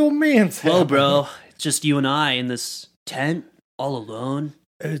was a romance. Whoa, bro. It's just you and I in this tent, all alone.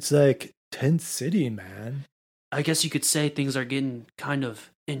 It's like tent city, man. I guess you could say things are getting kind of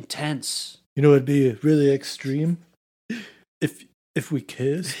intense. You know, it'd be really extreme if we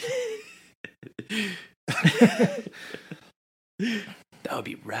kissed. That would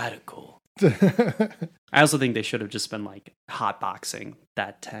be radical. I also think they should have just been like hotboxing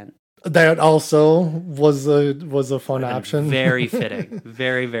that tent. That also was a fun option. Very fitting.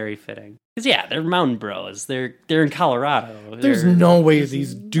 Very, very fitting. Because yeah, they're mountain bros. They're in Colorado. There's no way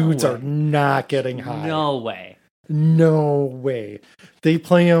these dudes are not getting high. No way. No way. They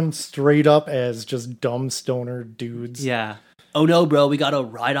play them straight up as just dumb stoner dudes. Yeah. Oh no, bro, we gotta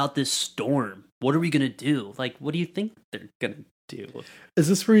ride out this storm. What are we gonna do? Like, what do you think they're gonna do? Is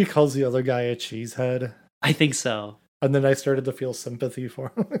this where he calls the other guy a cheesehead? I think so. And then I started to feel sympathy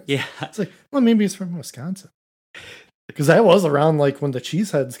for him. Yeah. It's like, well, maybe he's from Wisconsin. Because that was around like when the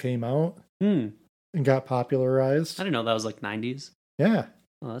cheeseheads came out and got popularized. I didn't know that was like 90s. Yeah.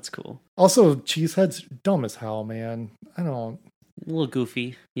 Oh, that's cool. Also, cheeseheads dumb as hell, man. I don't. A little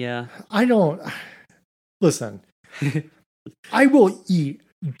goofy. Yeah. I don't. Listen, I will eat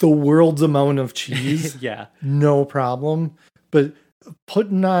the world's amount of cheese. Yeah. No problem. But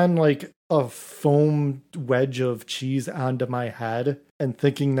putting on like a foam wedge of cheese onto my head and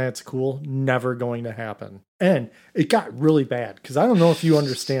thinking that's cool, never going to happen. And it got really bad because I don't know if you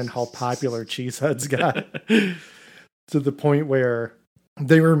understand how popular cheeseheads got to the point where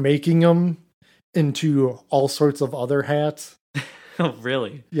they were making them into all sorts of other hats. Oh,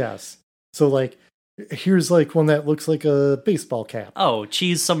 really? Yes. So like, here's like one that looks like a baseball cap. Oh,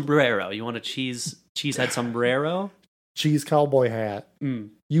 cheese sombrero. You want a cheesehead sombrero? Cheese cowboy hat.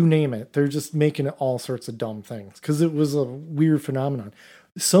 You name it. They're just making it all sorts of dumb things because it was a weird phenomenon.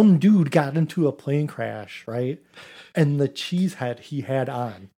 Some dude got into a plane crash, right? And the cheese head he had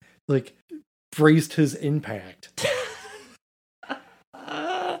on, like, braced his impact.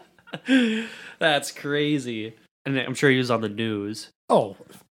 That's crazy. And I'm sure he was on the news. Oh,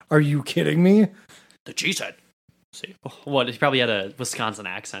 are you kidding me? The cheesehead. See, what? He probably had a Wisconsin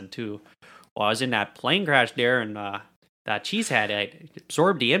accent too. Well, I was in that plane crash there, and that cheesehead I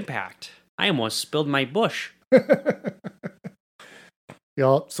absorbed the impact. I almost spilled my bush.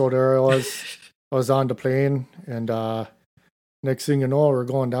 Yup. So there I was on the plane, and next thing you know, we're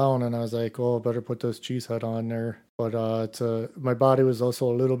going down, and I was like, "Oh, better put this cheese head on there." But my body was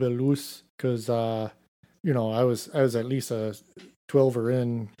also a little bit loose because I was at least a 12er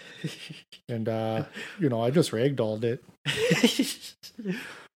in, and I just ragdolled it.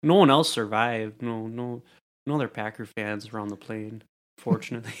 No one else survived. No other Packer fans were on the plane,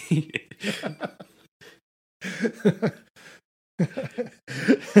 fortunately.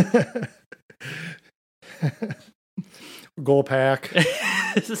 Go Pack.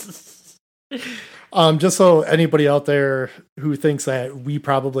 Just so anybody out there who thinks that we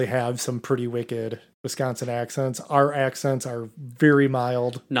probably have some pretty wicked Wisconsin accents, our accents are very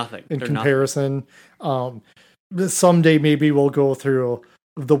mild. Nothing. In comparison. Someday maybe we'll go through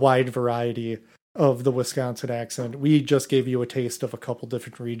the wide variety of the Wisconsin accent. We just gave you a taste of a couple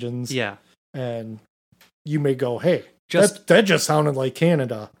different regions. Yeah. And you may go, hey, that just sounded like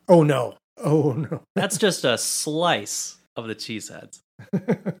Canada. Oh no. That's just a slice of the cheeseheads.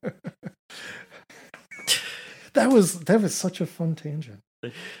 That was such a fun tangent.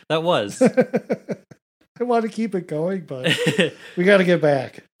 That was. I want to keep it going, but we got to get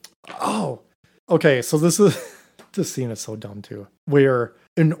back. Oh, okay. So this scene is so dumb too. Where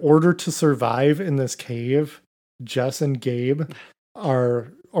in order to survive in this cave, Jess and Gabe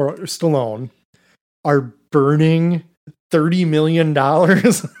or Stallone are burning $30 million.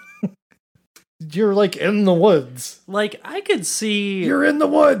 You're like in the woods. Like, I could see... You're in the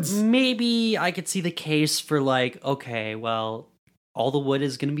woods. Maybe I could see the case for like, okay, well, all the wood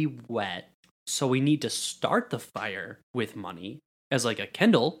is going to be wet. So we need to start the fire with money as like a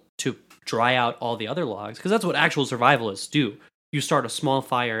kindle to dry out all the other logs. Because that's what actual survivalists do. You start a small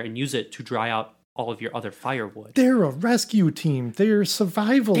fire and use it to dry out all of your other firewood. They're a rescue team. They're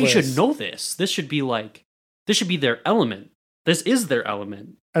survivalists. They should know this. This should be their element. This is their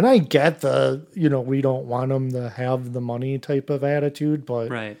element. And I get we don't want them to have the money type of attitude, but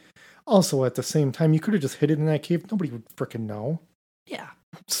right. Also at the same time, you could have just hid it in that cave. Nobody would freaking know. Yeah.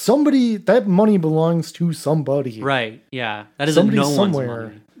 That money belongs to somebody. Right. Yeah. That isn't no one's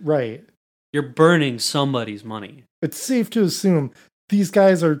money. Right. You're burning somebody's money. It's safe to assume these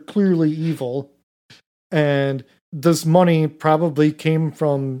guys are clearly evil, and this money probably came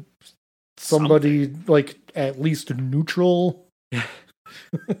from somebody like at least neutral. I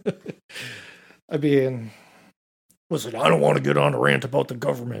mean, listen, I don't want to get on a rant about the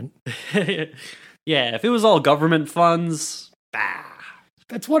government. Yeah, if it was all government funds,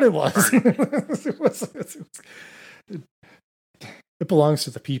 that's what it was. It belongs to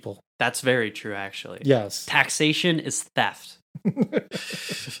the people. That's very true, actually. Yes. Taxation is theft.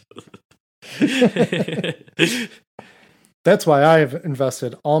 That's why I have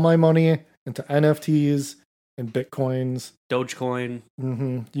invested all my money into NFTs and Bitcoins. Dogecoin.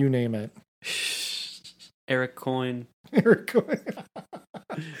 You name it. Eric Coin.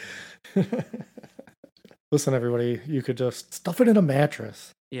 Listen, everybody, you could just stuff it in a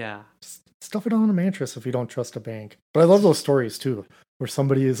mattress. Yeah. Just stuff it on a mattress if you don't trust a bank. But I love those stories too, where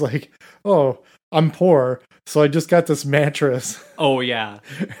somebody is like, "Oh, I'm poor, so I just got this mattress." Oh yeah,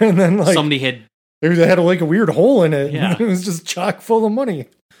 And then like somebody had. they had like a weird hole in it. Yeah. And it was just chock full of money.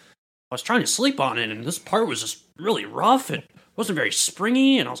 I was trying to sleep on it, and this part was just really rough and wasn't very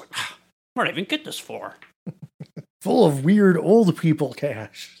springy. And I was like, "What did I even get this for?" Full of weird old people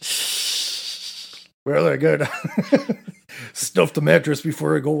cash. Well, I got stuff the mattress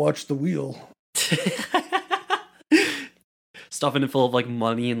before I go watch the wheel. Stuffing it full of like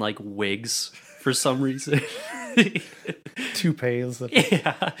money and like wigs for some reason. Toupees.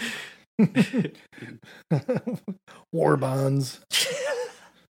 Yeah. War bonds.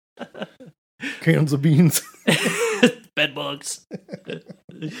 Cans of beans. Bed bugs.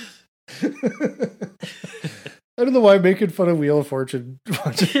 I don't know why I'm making fun of Wheel of Fortune.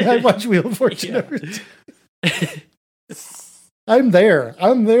 I watch Wheel of Fortune every day. I'm there.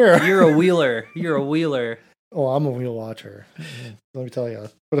 You're a wheeler. Oh, I'm a wheel watcher. Let me tell you.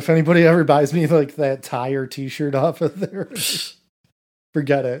 But if anybody ever buys me like that tie or t-shirt off of there,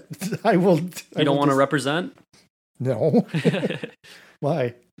 forget it. I will. You don't want to represent? No.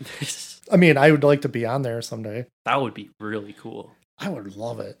 Why? I mean, I would like to be on there someday. That would be really cool. I would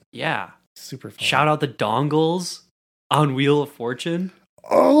love it. Yeah. Super fun. Shout out the dongles on Wheel of Fortune.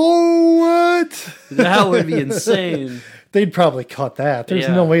 Oh, what? That would be insane. They'd probably cut that. There's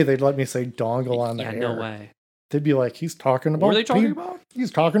Yeah. no way they'd let me say dongle on the Yeah, air. no way. They'd be like, he's talking about. What are they talking about?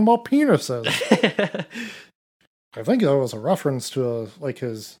 He's talking about penises. I think that was a reference to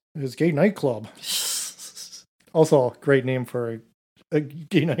his gay nightclub. Also, great name for a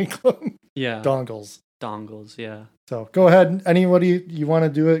gay nightclub. Yeah. Dongles. Dongles, yeah. So go ahead. Anybody you want to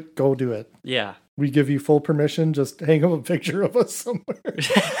do it, go do it. Yeah. We give you full permission. Just hang up a picture of us somewhere.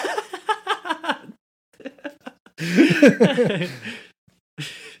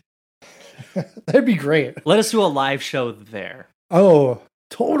 That'd be great. Let us do a live show there. Oh,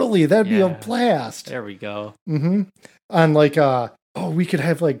 totally. That'd be a Yeah. blast. There we go. Mm-hmm. On we could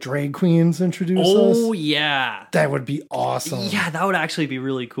have like drag queens introduce us. Oh, yeah. That would be awesome. Yeah, that would actually be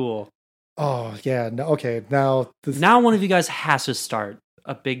really cool. Oh, yeah. No, okay. Now One of you guys has to start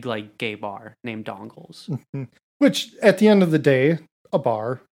a big like gay bar named Dongles. Which at the end of the day, a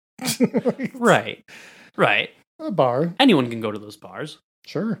bar. Right. A bar. Anyone can go to those bars.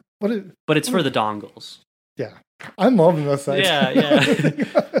 Sure. But it's for the dongles. Yeah. I'm loving this idea.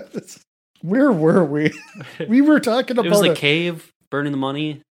 Yeah. Where were we? We were talking about it was the cave, burning the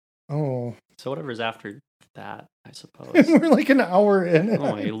money. Oh. So whatever's after that, I suppose. We're like an hour in.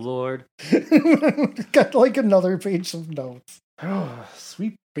 Oh my lord. Got like another page of notes. Oh,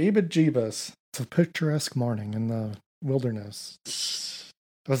 sweet baby Jeebus. It's a picturesque morning in the wilderness.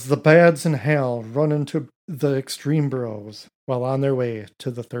 As the Bads and Hal run into the Extreme Bros while on their way to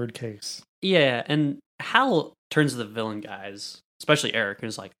the third case. Yeah, and Hal turns to the villain guys, especially Eric, and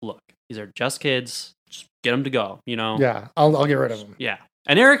is like, look, these are just kids. Just get them to go, you know? Yeah, I'll get rid of them. Yeah.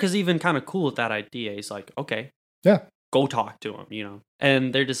 And Eric is even kind of cool with that idea. He's like, okay. Yeah. Go talk to him, you know?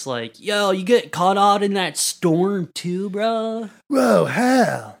 And they're just like, yo, you get caught out in that storm too, bro? Whoa,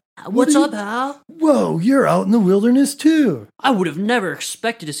 Hal. What's up, Hal? Whoa, you're out in the wilderness too. I would have never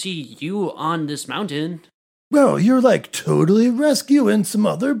expected to see you on this mountain. Well, you're like totally rescuing some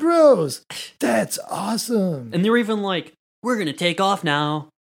other bros. That's awesome. And they were even like, we're going to take off now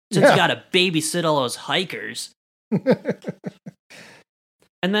since you got to babysit all those hikers.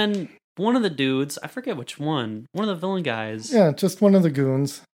 And then one of the dudes, I forget which one of the villain guys. Yeah, just one of the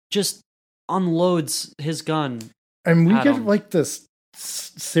goons. Just unloads his gun. And we get like this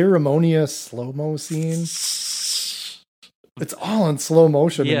ceremonious slow-mo scene. It's all in slow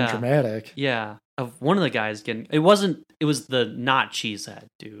motion and dramatic. Yeah. Of one of the guys getting, it was the not cheesehead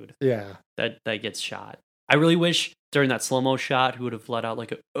dude. Yeah. That gets shot. I really wish during that slow-mo shot who would have let out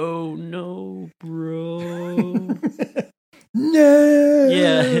like oh no, bro. No.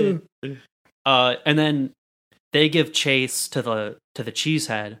 Yeah. And then they give chase to the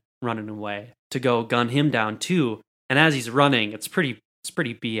cheesehead running away to go gun him down too. And as he's running, it's pretty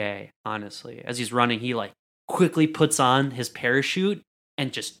BA, honestly. As he's running, he like quickly puts on his parachute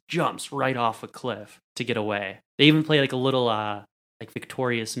and just jumps right off a cliff to get away. They even play like a little like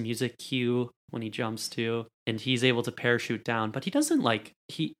victorious music cue when he jumps too, and he's able to parachute down, but he doesn't like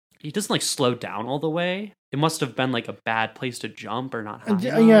he doesn't like slow down all the way. It must have been like a bad place to jump or not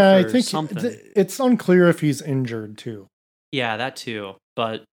high enough, I think something. It's unclear if he's injured too. Yeah, that too.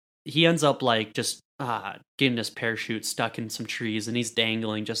 But he ends up like just getting his parachute stuck in some trees, and he's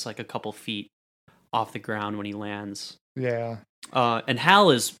dangling just like a couple feet off the ground when he lands. Yeah. And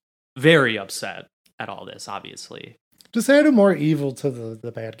Hal is very upset at all this, obviously. Just added more evil to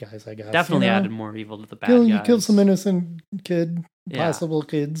the bad guys, I guess. Definitely you know? added more evil to the bad You guys. kill some innocent kid, Yeah. possible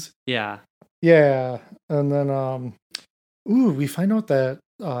kids. Yeah. Yeah, and then we find out that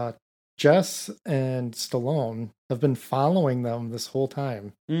Jess and Stallone have been following them this whole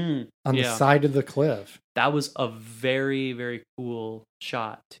time on the side of the cliff. That was a very, very cool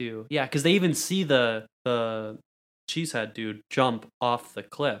shot too. Yeah, because they even see the cheesehead dude jump off the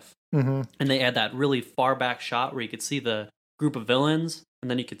cliff, and they had that really far back shot where you could see the group of villains, and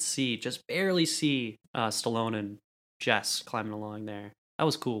then you could just barely see Stallone and Jess climbing along there. That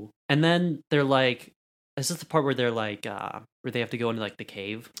was cool. And then they're like, is this the part where they're like, where they have to go into like the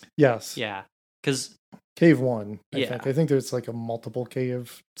cave? Yes. Yeah. Because Cave 1, I think there's like a multiple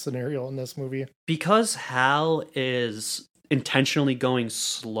cave scenario in this movie. Because Hal is intentionally going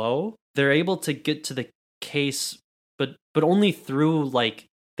slow, they're able to get to the case, but only through like,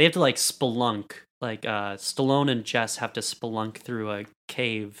 they have to like spelunk. Like Stallone and Jess have to spelunk through a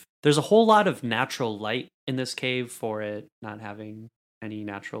cave. There's a whole lot of natural light in this cave for it not having any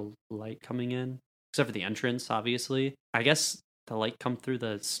natural light coming in, except for the entrance, obviously. I guess the light come through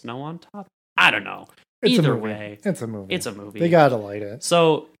the snow on top. I don't know. Either way, it's a movie. It's a movie. They gotta light it.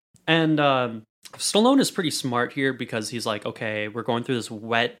 So, and Stallone is pretty smart here because he's like, okay, we're going through this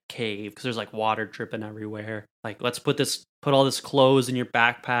wet cave because there's like water dripping everywhere. Like, let's put all this clothes in your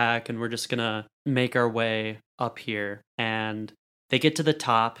backpack, and we're just gonna make our way up here. And they get to the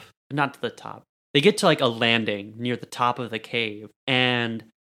top, not to the top. They get to like a landing near the top of the cave, and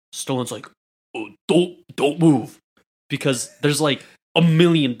Stallone's like, oh, don't move, because there's like a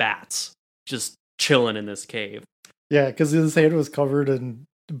million bats just chilling in this cave. Yeah, because his head was covered in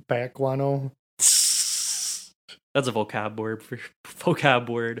bat guano. That's a vocab word.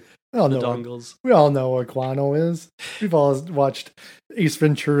 Dongles. We all know what guano is. We've all watched Ace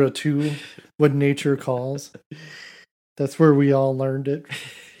Ventura 2, When Nature Calls. That's where we all learned it.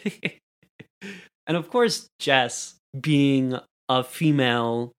 And of course, Jess, being a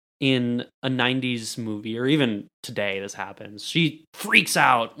female in a 90s movie, or even today this happens, she freaks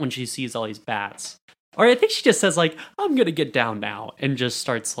out when she sees all these bats. Or I think she just says like, I'm gonna get down now, and just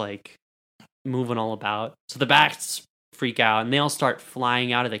starts like moving all about. So the bats freak out and they all start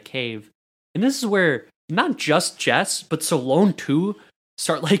flying out of the cave. And this is where not just Jess, but Stallone too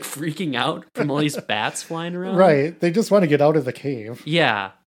start like freaking out from all these bats flying around. Right. They just want to get out of the cave.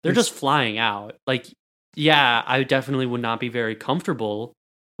 Yeah. They're just flying out. Like, yeah, I definitely would not be very comfortable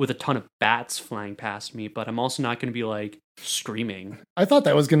with a ton of bats flying past me, but I'm also not going to be like screaming. I thought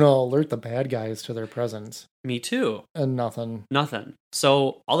that was going to alert the bad guys to their presence. Me too. And nothing.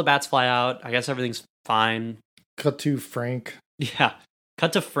 So all the bats fly out. I guess everything's fine. Cut to Frank. Yeah.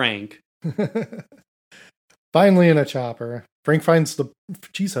 Cut to Frank. Finally in a chopper. Frank finds the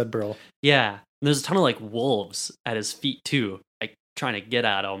cheesehead bro. Yeah. And there's a ton of like wolves at his feet too, like trying to get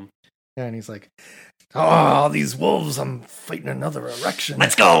at him. Yeah, and he's like, oh, these wolves, I'm fighting another erection.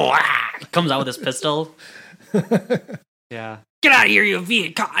 Let's go! Ah! Comes out with his pistol. Yeah. Get out of here, you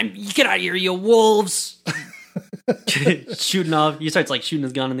Viet Cong! Get out of here, you wolves! Shooting off. He starts like shooting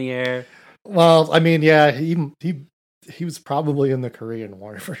his gun in the air. Well, I mean, yeah, he was probably in the Korean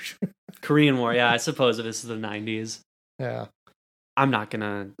War for sure. Korean War, yeah, I suppose if this is the 90s. Yeah. I'm not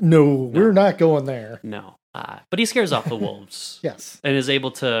gonna... No, we're not going there. No. But he scares off the wolves. Yes. And is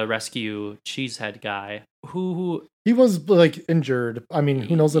able to rescue Cheesehead Guy, who... He was, like, injured. I mean,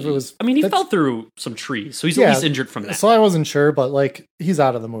 who knows if it was... I mean, he fell through some trees, so he's at least injured from that. So I wasn't sure, but, like, he's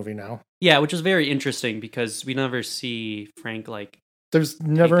out of the movie now. Yeah, which is very interesting, because we never see Frank, like... There's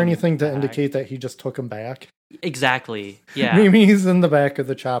never anything to indicate that he just took him back. Exactly, yeah. Maybe he's in the back of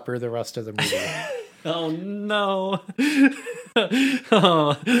the chopper the rest of the movie. Oh, no. If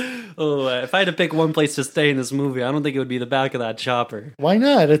I had to pick one place to stay in this movie, I don't think it would be the back of that chopper. Why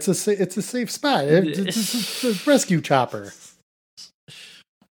not? It's a safe spot. It's a rescue chopper.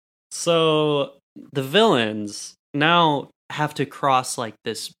 So the villains now have to cross like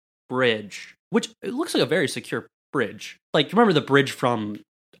this bridge, which it looks like a very secure bridge. Like, remember the bridge from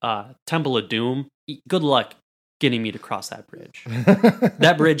Temple of Doom? Good luck getting me to cross that bridge.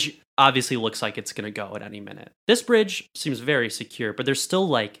 That bridge obviously looks like it's going to go at any minute. This bridge seems very secure, but there's still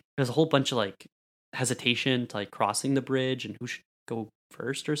like, there's a whole bunch of like hesitation to like crossing the bridge and who should go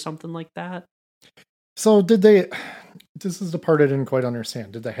first or something like that. So this is the part I didn't quite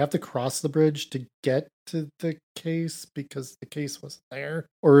understand. Did they have to cross the bridge to get to the case because the case was there?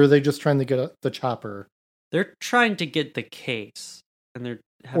 Or are they just trying to get the chopper? They're trying to get the case, and they're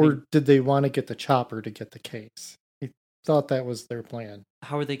Or did they want to get the chopper to get the case? I thought that was their plan.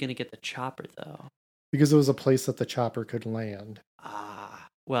 How are they going to get the chopper, though? Because it was a place that the chopper could land.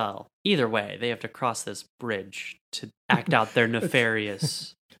 Well, either way, they have to cross this bridge to act out their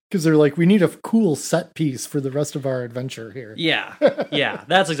nefarious. Because they're like, we need a cool set piece for the rest of our adventure here. Yeah,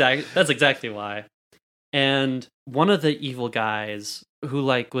 that's exactly why. And one of the evil guys who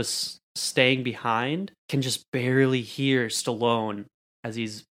like was staying behind can just barely hear Stallone as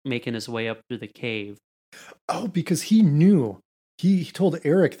he's making his way up through the cave. Oh, because he knew. He told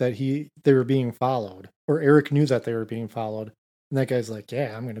Eric that they were being followed, or Eric knew that they were being followed. And that guy's like,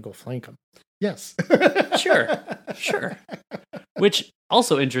 yeah, I'm going to go flank him. Yes. Sure. Which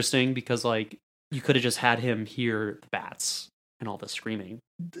also interesting because like you could have just had him hear the bats and all the screaming.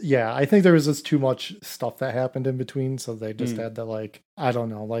 Yeah, I think there was just too much stuff that happened in between, so they just had to like, I don't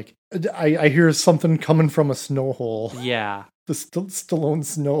know, like I hear something coming from a snow hole. Yeah. The Stallone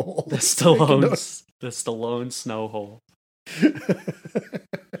snow hole. The Stallone snow hole.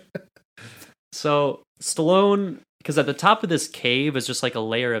 So Stallone, because at the top of this cave is just like a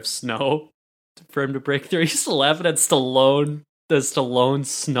layer of snow for him to break through. He's laughing at Stallone, the Stallone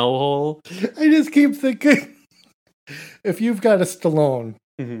snow hole. I just keep thinking, if you've got a Stallone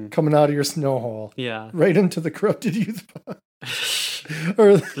coming out of your snow hole, right into the Corrupted Youth Pod,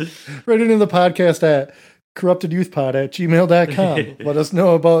 or right into the podcast at corruptedyouthpod@gmail.com. Let us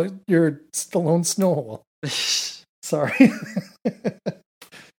know about your Stallone snow hole. Sorry.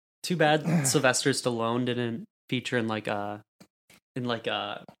 Too bad Sylvester Stallone didn't feature in like a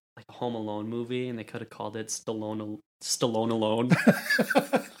Home Alone movie, and they could have called it Stallone Alone.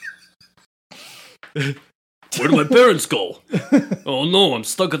 Where do my parents go? Oh no, I'm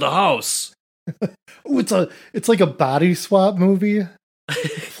stuck at the house. Oh, it's like a body swap movie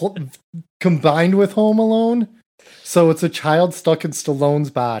combined with Home Alone. So it's a child stuck in Stallone's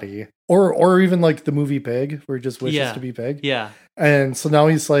body. Or even like the movie Big, where he just wishes to be big. Yeah. And so now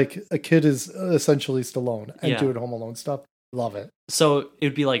he's like, a kid is essentially Stallone and doing Home Alone stuff. Love it. So it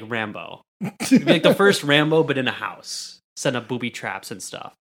would be like Rambo. It'd be like the first Rambo, but in a house. Setting up booby traps and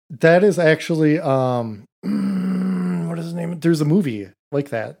stuff. That is actually, what is his name? There's a movie like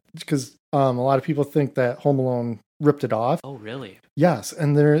that. Because a lot of people think that Home Alone ripped it off. Oh, really? Yes.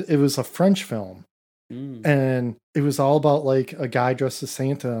 And it was a French film. And it was all about like a guy dressed as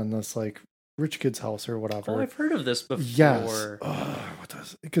Santa in this like rich kid's house or whatever. Oh, I've heard of this before. Yes.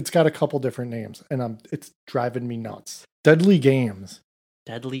 It's got a couple different names, and it's driving me nuts. Deadly Games.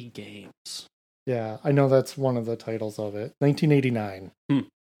 Deadly Games. Yeah, I know that's one of the titles of it. 1989.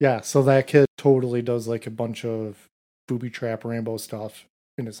 Yeah, so that kid totally does like a bunch of booby trap Rambo stuff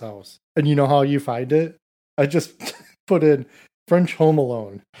in his house. And you know how you find it? I just put in French Home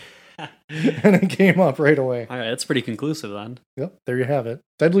Alone. And it came up right away. All right, that's pretty conclusive then. Yep, there you have it.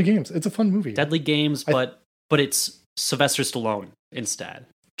 Deadly Games. It's a fun movie. Deadly Games, but it's Sylvester Stallone instead,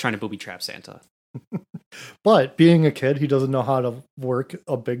 trying to booby trap Santa. But being a kid, he doesn't know how to work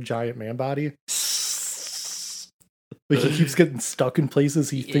a big giant man body. Like he keeps getting stuck in places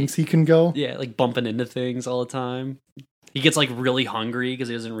he thinks he can go. Yeah, like bumping into things all the time. He gets like really hungry because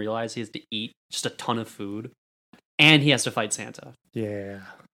he doesn't realize he has to eat just a ton of food. And he has to fight Santa. Yeah.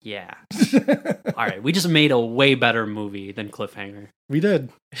 Yeah. All right, we just made a way better movie than Cliffhanger. We did.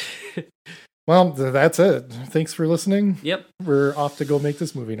 Well, that's it. Thanks for listening. Yep. We're off to go make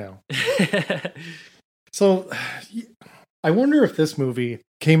this movie now. So, I wonder if this movie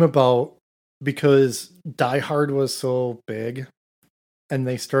came about because Die Hard was so big and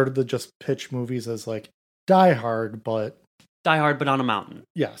they started to just pitch movies as like Die Hard, but on a mountain.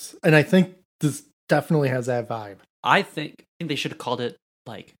 Yes. And I think this definitely has that vibe. I think they should have called it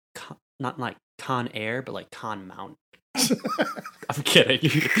like not like Con Air, but like Con Mountain. I'm kidding.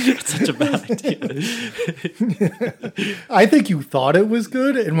 It's such a bad idea. I think you thought it was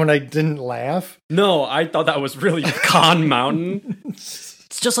good, and when I didn't laugh. No, I thought that was really Con Mountain.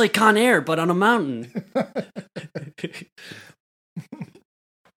 It's just like Con Air, but on a mountain. It's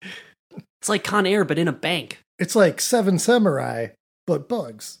like Con Air, but in a bank. It's like Seven Samurai, but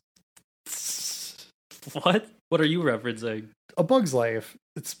bugs. What? What are you referencing? A Bug's Life.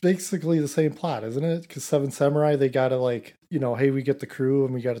 It's basically the same plot, isn't it? Because Seven Samurai, they gotta like, hey, we get the crew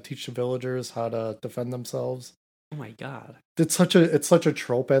and we gotta teach the villagers how to defend themselves. Oh my god. It's such a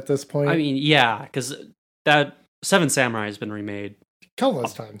trope at this point. I mean, yeah, because that Seven Samurai has been remade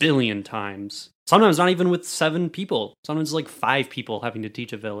countless times. 1 billion times. Sometimes not even with 7 people. Sometimes like 5 people having to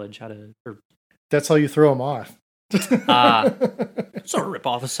teach a village how to... That's how you throw them off. It's a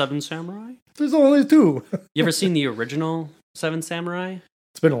ripoff of Seven Samurai. There's only 2. You ever seen the original Seven Samurai?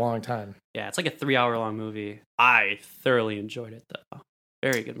 It's been a long time. Yeah, it's like a 3-hour-long movie. I thoroughly enjoyed it, though.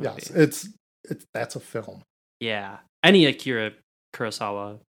 Very good movie. Yes, it's that's a film. Yeah. Any Akira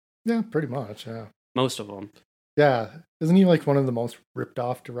Kurosawa. Yeah, pretty much, yeah. Most of them. Yeah. Isn't he like one of the most ripped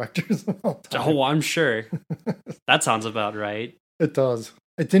off directors of all time? Oh, I'm sure. That sounds about right. It does.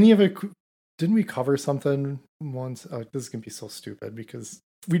 Didn't we cover something once? Oh, this is going to be so stupid because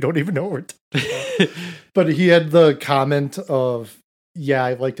we don't even know what we're talking about. But he had the comment of, yeah,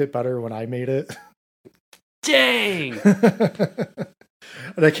 I liked it better when I made it. Dang!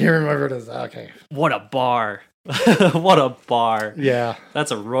 And I can't remember it as, okay. What a bar. What a bar. Yeah.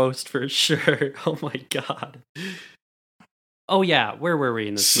 That's a roast for sure. Oh my god. Oh yeah, where were we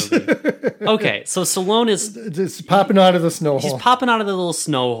in this movie? Okay, so Stallone is just popping out of the snow hole. He's popping out of the little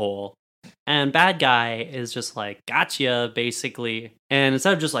snow hole. And bad guy is just like, gotcha, basically. And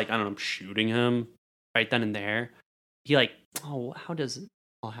instead of just like, I don't know, shooting him right then and there, he like, oh, how does it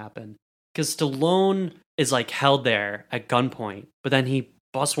all happen? Because Stallone is like held there at gunpoint, but then he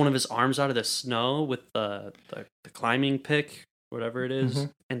busts one of his arms out of the snow with the climbing pick, whatever it is,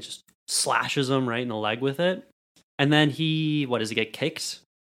 and just slashes him right in the leg with it. And then he get kicked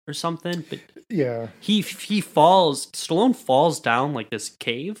or something? But yeah. He falls, Stallone falls down like this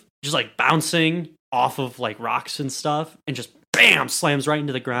cave, just like bouncing off of like rocks and stuff, and just bam, slams right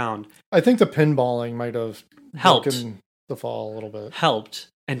into the ground. I think the pinballing might have helped the fall a little bit. Helped.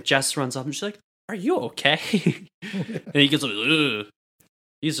 And Jess runs up and she's like, are you okay? And he gets like, ugh.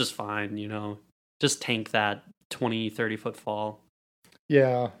 He's just fine, you know. Just tank that 20, 30-foot fall.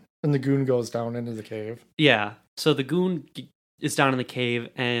 Yeah. And the goon goes down into the cave. Yeah. So the goon is down in the cave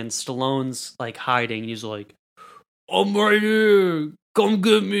and Stallone's like hiding. He's like, I'm right here. Come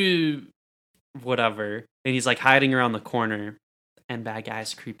get me. Whatever. And he's like hiding around the corner. And bad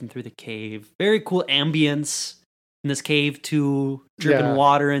guys creeping through the cave. Very cool ambience in this cave too. Dripping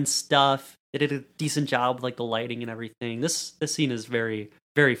water and stuff. They did a decent job with like the lighting and everything. This scene is very,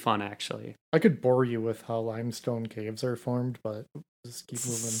 very fun actually. I could bore you with how limestone caves are formed, but just keep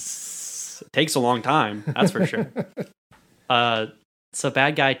moving. It takes a long time, that's for sure. So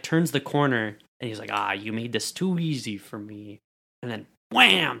bad guy turns the corner and he's like, you made this too easy for me. And then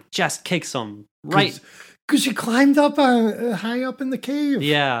wham, Jess kicks him right. Because she climbed up high up in the cave.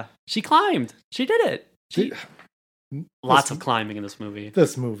 Yeah, she climbed. She did it. Lots of climbing in this movie.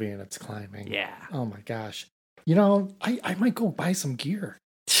 This movie and its climbing. Yeah. Oh my gosh. You know, I might go buy some gear.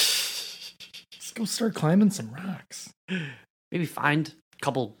 Just go start climbing some rocks. Maybe find a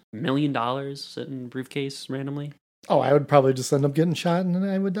couple $1 million sitting in a briefcase randomly. Oh, I would probably just end up getting shot and then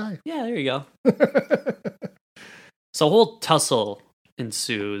I would die. Yeah, there you go. So a whole tussle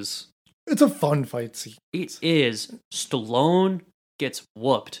ensues. It's a fun fight scene. It is. Stallone gets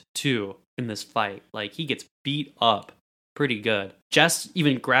whooped too in this fight. Like he gets beat up pretty good. Jess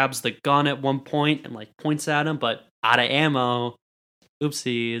even grabs the gun at one point and like points at him, but out of ammo.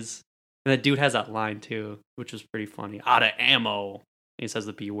 Oopsies. And the dude has that line too, which was pretty funny. Out of ammo. And he says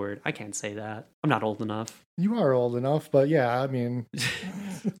the B word. I can't say that. I'm not old enough. You are old enough, but yeah, I mean,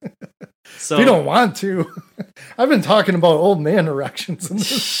 so we don't want to. I've been talking about old man erections in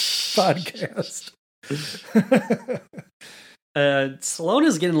this podcast. Stallone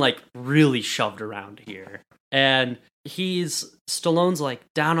is getting like really shoved around here, and Stallone's like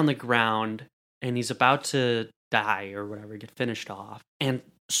down on the ground, and he's about to die or whatever, get finished off, and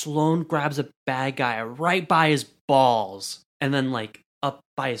Stallone grabs a bad guy right by his balls, and then like up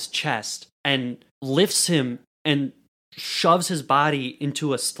by his chest, and lifts him and shoves his body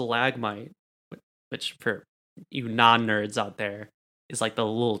into a stalagmite, which for you non-nerds out there is like the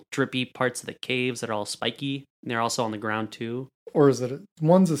little drippy parts of the caves that are all spiky, and they're also on the ground too. Or is it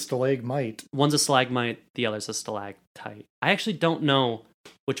one's a stalagmite? One's a stalagmite, the other's a stalactite. I actually don't know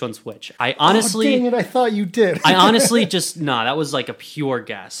which one's which. I honestly, dang it, I thought you did. I honestly that was like a pure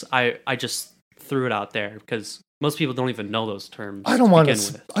guess. I just threw it out there because most people don't even know those terms. I don't want to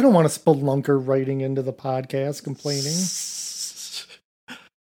spelunker writing into the podcast complaining.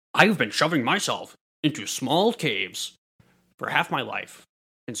 I've been shoving myself into small caves for half my life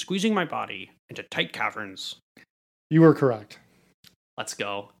and squeezing my body into tight caverns. You were correct. Let's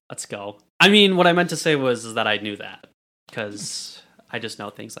go. I mean, what I meant to say was that I knew that because I just know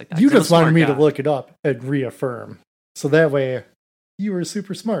things like that. You just wanted me to look it up and reaffirm. So that way you were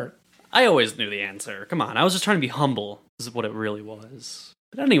super smart. I always knew the answer. Come on. I was just trying to be humble, is what it really was.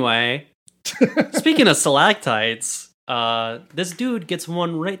 But anyway, speaking of stalactites, this dude gets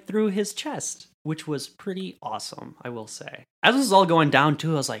one right through his chest, which was pretty awesome, I will say. As this is all going down,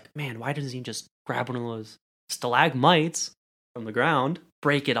 too, I was like, man, why doesn't he just grab one of those stalagmites from the ground,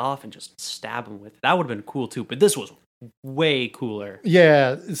 break it off, and just stab him with it? That would have been cool, too, but this was way cooler.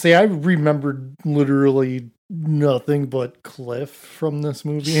 Yeah, see, I remembered literally nothing but Cliff from this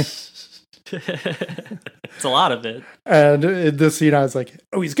movie. It's a lot of it. And in this scene, I was like,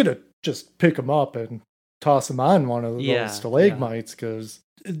 oh, he's going to just pick him up and toss him on one of those stalagmites because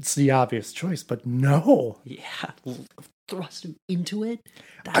it's the obvious choice. But no. Yeah. Thrust him into it?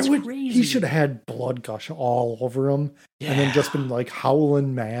 That's crazy. He should have had blood gush all over him and then just been like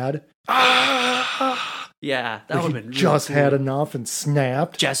howling mad. Yeah, that would have been really just cool. had enough and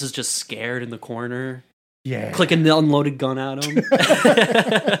snapped. Jess is just scared in the corner. Yeah. Clicking the unloaded gun at him.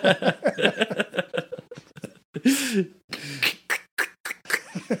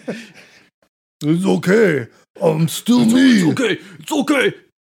 It's okay. I'm still me. It's okay.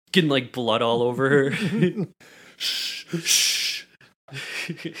 Getting like blood all over her. Shh.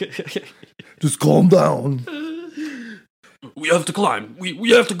 Just calm down. We have to climb.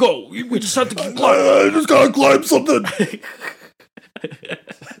 We have to go. We just have to keep climbing. I just gotta climb something.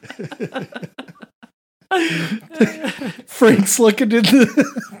 Frank's looking in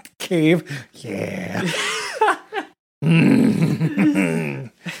the cave. Yeah.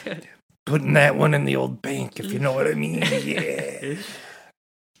 Putting that one in the old bank, if you know what I mean. Yeah.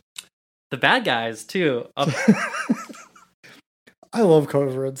 The bad guys, too. I love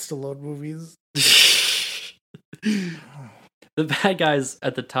covering Stallone movies. The bad guys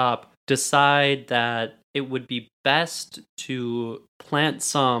at the top decide that it would be best to plant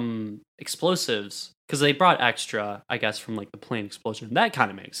some explosives because they brought extra, I guess, from like the plane explosion. That kind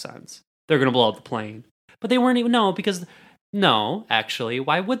of makes sense. They're going to blow up the plane. But they weren't even, actually,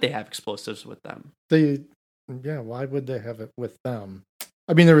 why would they have explosives with them? Why would they have it with them?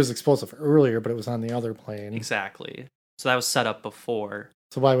 I mean, there was explosive earlier, but it was on the other plane. Exactly. So that was set up before.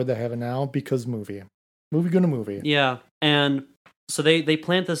 So why would they have it now? Because movie. Movie gonna movie. Yeah. And so they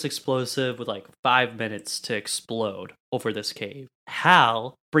plant this explosive with like 5 minutes to explode over this cave.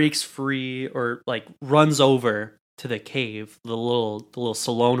 Hal breaks free or like runs over to the cave, the little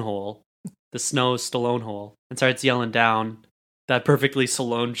Stallone hole, the snow Stallone hole, and starts yelling down that perfectly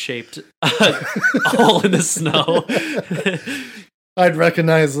Stallone-shaped hole in the snow. I'd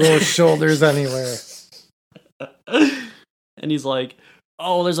recognize those shoulders anywhere. And he's like,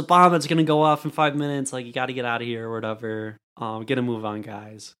 oh, there's a bomb that's going to go off in 5 minutes. Like, you got to get out of here or whatever. Get a move on,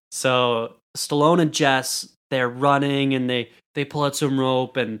 guys. So Stallone and Jess, they're running and they pull out some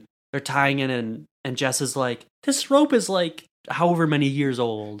rope and they're tying it. And Jess is like, this rope is like however many years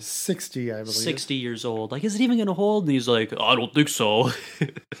old. 60, I believe. 60 years old. Like, is it even going to hold? And he's like, I don't think so.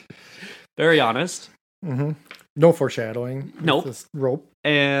 Very honest. Mm-hmm. No foreshadowing. Nope. This rope.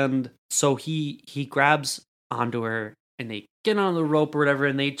 And so he grabs onto her and they get on the rope or whatever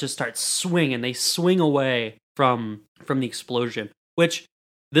and they just start swinging. They swing away from the explosion, which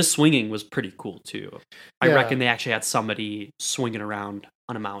this swinging was pretty cool too. I reckon they actually had somebody swinging around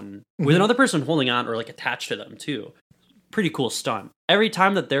on a mountain with another person holding on or like attached to them too. Pretty cool stunt. Every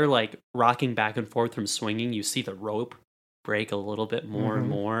time that they're like rocking back and forth from swinging, you see the rope break a little bit more and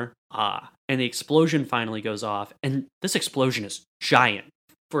more. And the explosion finally goes off. And this explosion is giant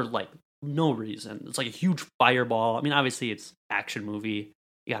for like no reason. It's like a huge fireball. I mean, obviously it's action movie.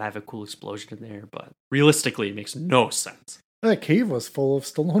 You gotta have a cool explosion in there, but realistically it makes no sense. That cave was full of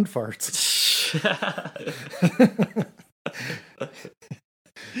Stallone farts.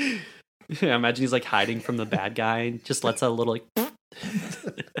 Yeah, imagine he's like hiding from the bad guy and just lets out a little like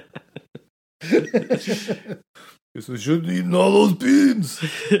Guess we shouldn't have eaten all those beans.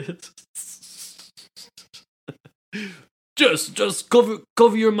 Just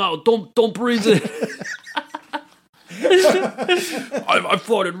cover your mouth. Don't breathe it. I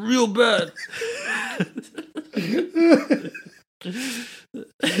fought it real bad.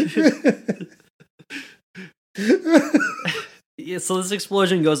 Yeah, so this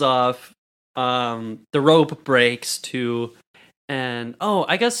explosion goes off. The rope breaks too, and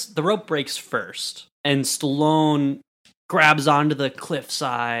I guess the rope breaks first. And Stallone grabs onto the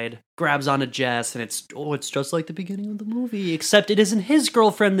cliffside, grabs onto Jess, and it's just like the beginning of the movie, except it isn't his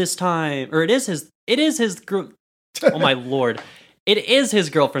girlfriend this time, or it is his oh my lord, it is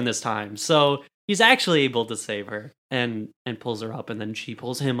his girlfriend this time. So he's actually able to save her and pulls her up, and then she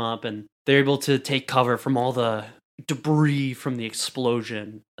pulls him up, and they're able to take cover from all the debris from the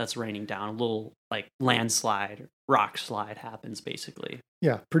explosion that's raining down. A little like landslide, rock slide happens basically.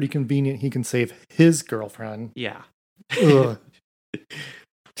 Yeah, pretty convenient. He can save his girlfriend. Yeah. Ugh.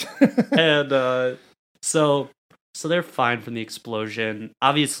 And so they're fine from the explosion.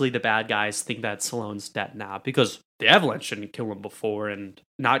 Obviously, the bad guys think that Stallone's dead now because the avalanche didn't kill him before, and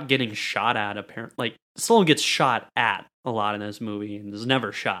not getting shot at. Apparently, like Stallone gets shot at a lot in this movie and is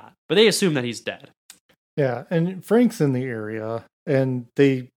never shot, but they assume that he's dead. Yeah, and Frank's in the area, and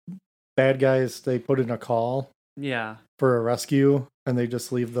bad guys, they put in a call. Yeah. For a rescue, and they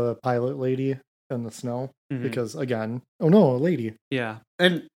just leave the pilot lady in the snow Mhm. because, again, oh no, a lady. Yeah.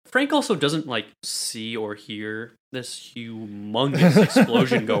 And Frank also doesn't like see or hear this humongous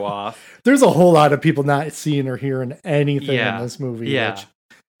explosion go off. There's a whole lot of people not seeing or hearing anything in Yeah. this movie, Yeah. which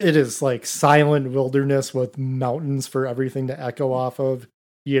it is like silent wilderness with mountains for everything to echo off of.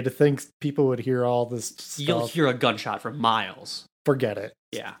 You had to think people would hear all this stuff. You'll hear a gunshot from miles. Forget it.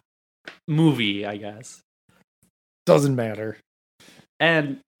 Yeah. Movie, I guess. Doesn't matter.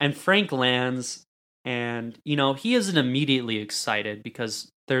 And Frank lands, and he isn't immediately excited because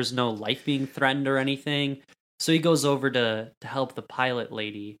there's no life being threatened or anything. So he goes over to help the pilot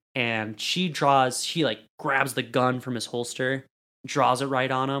lady, and she like grabs the gun from his holster, draws it right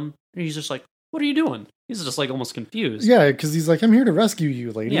on him, and he's just like, "What are you doing?" He's just like almost confused. Yeah, because he's like, "I'm here to rescue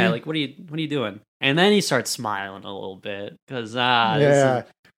you, lady." Yeah, like what are you doing? And then he starts smiling a little bit because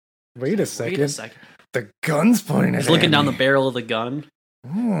Wait a second. The gun's pointed. He's looking down the barrel of the gun.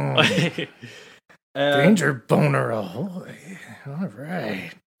 Danger boner ahoy. All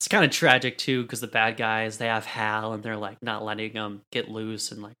right. It's kind of tragic too because the bad guys, they have Hal and they're like not letting him get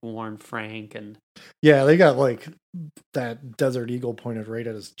loose and like warn Frank. And yeah, they got like that Desert Eagle pointed right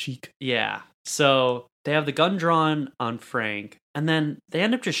at his cheek. Yeah, so they have the gun drawn on Frank, and then they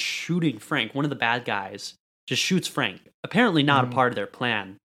end up just shooting Frank. One of the bad guys just shoots Frank, apparently not a part of their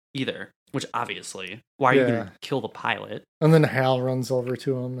plan either. Which obviously, why are you going to kill the pilot? And then Hal runs over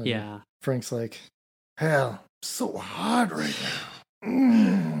to him. And Frank's like, "Hal, so hot right now."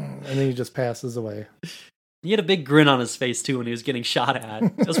 And then he just passes away. He had a big grin on his face too when he was getting shot at.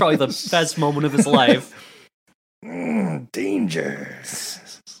 It was probably the best moment of his life. Danger.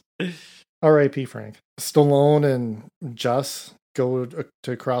 R.I.P. Frank. Stallone and Jess go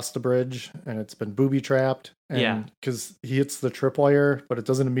to cross the bridge, and it's been booby trapped. Because he hits the tripwire, but it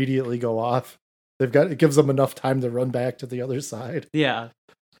doesn't immediately go off. It gives them enough time to run back to the other side. Yeah.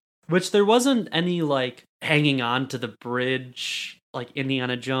 Which there wasn't any like hanging on to the bridge, like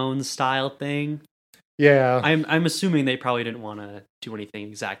Indiana Jones style thing. Yeah. I'm assuming they probably didn't want to do anything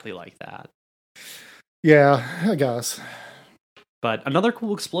exactly like that. Yeah, I guess. But another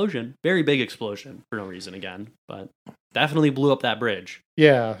cool explosion. Very big explosion for no reason again. But definitely blew up that bridge.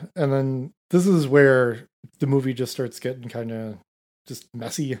 Yeah. And then this is where the movie just starts getting kind of just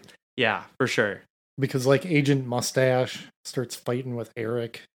messy. Yeah, for sure. Because like Agent Mustache starts fighting with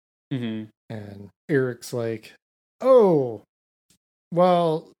Eric. Mm-hmm. And Eric's like, "Oh,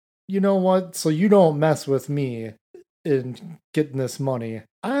 well, you know what? So you don't mess with me in getting this money.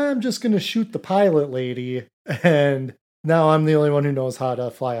 I'm just going to shoot the pilot lady. And now I'm the only one who knows how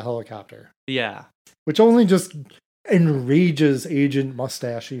to fly a helicopter." Yeah. Which only just enrages Agent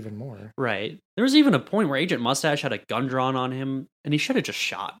Mustache even more. Right. There was even a point where Agent Mustache had a gun drawn on him, and he should have just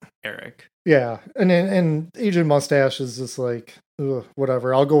shot Eric. Yeah. And Agent Mustache is just like,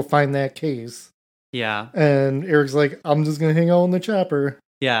 whatever, I'll go find that case. Yeah. And Eric's like, "I'm just going to hang out in the chopper."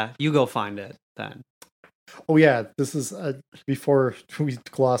 Yeah, you go find it then. Oh, yeah. This is, before we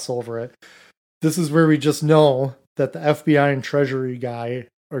gloss over it, this is where we just know that the FBI and Treasury guy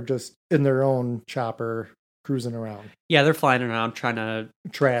are just in their own chopper cruising around. Yeah, they're flying around trying to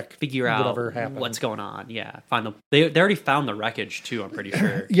figure out whatever happened. What's going on. Yeah, they already found the wreckage too, I'm pretty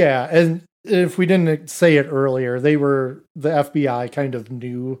sure. Yeah, and if we didn't say it earlier, the FBI kind of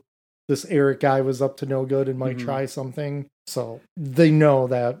knew this Eric guy was up to no good and might try something. So they know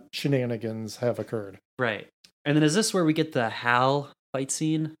that shenanigans have occurred. Right. And then is this where we get the Hal fight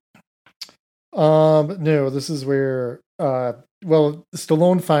scene? No, this is where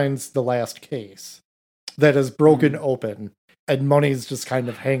Stallone finds the last case that is broken open, and money's just kind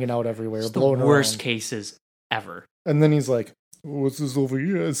of hanging out everywhere. It's the worst cases ever. And then he's like, "What's this over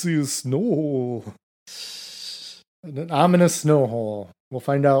here? I see a snow hole." An ominous snow hole. We'll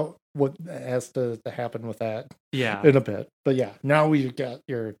find out what has to happen with that in a bit. But yeah, now we got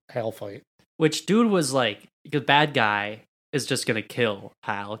your Hal fight. Which dude was like, the bad guy is just going to kill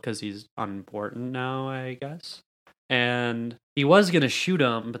Hal because he's unimportant now, I guess. And he was going to shoot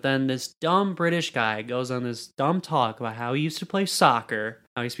him, but then this dumb British guy goes on this dumb talk about how he used to play soccer,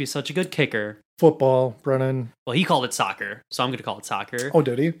 how he used to be such a good kicker. Football, Brennan. Well, he called it soccer, so I'm going to call it soccer. Oh,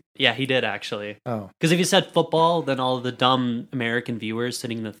 did he? Yeah, he did, actually. Oh. Because if he said football, then all of the dumb American viewers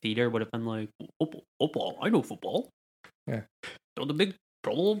sitting in the theater would have been like, football, I know football. Yeah. Throw the big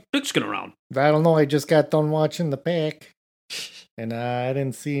pigskin around. I don't know, I just got done watching the back, and I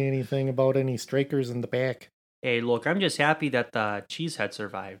didn't see anything about any strikers in the back. Hey, look, I'm just happy that the cheesehead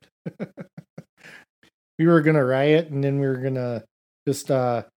survived. We were going to riot, and then we were going to just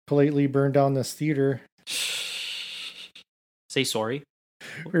politely burn down this theater. Say sorry.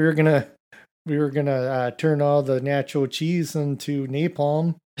 We were gonna turn all the nacho cheese into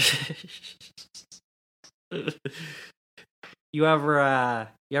napalm. You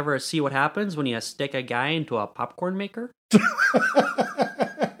ever see what happens when you stick a guy into a popcorn maker?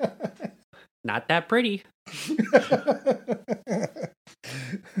 Not that pretty.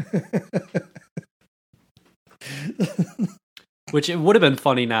 Which it would have been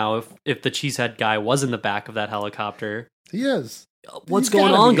funny now if the cheesehead guy was in the back of that helicopter. He is. What's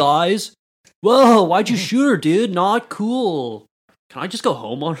going on, guys? Whoa, why'd you shoot her, dude? Not cool. Can I just go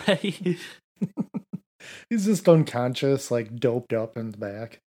home already? He's just unconscious, like doped up in the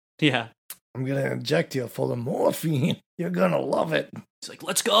back. Yeah. I'm going to inject you full of morphine. You're going to love it. He's like,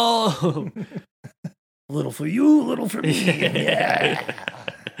 let's go. A little for you, a little for me. Yeah.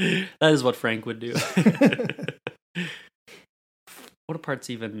 That is what Frank would do. What part's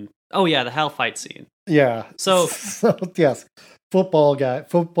even... Oh, yeah, the hell fight scene. Yeah. So yes.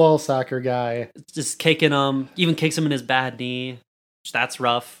 Football, soccer guy. Just kicking him. Even kicks him in his bad knee. That's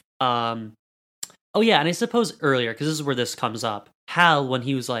rough. Oh, yeah, and I suppose earlier, because this is where this comes up, Hal, when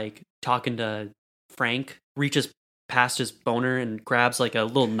he was, like, talking to Frank, reaches past his boner and grabs, like, a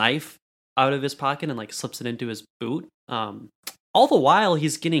little knife out of his pocket and, like, slips it into his boot. All the while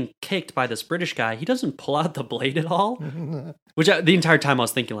he's getting kicked by this British guy, he doesn't pull out the blade at all. Which the entire time I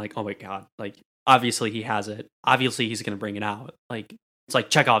was thinking, like, oh my god, like, obviously he has it. Obviously he's going to bring it out. Like, it's like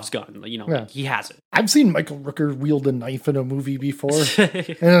Chekhov's gun, you know, yeah. Like, he has it. I've seen Michael Rooker wield a knife in a movie before,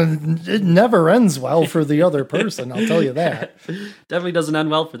 and it never ends well for the other person, I'll tell you that. Definitely doesn't end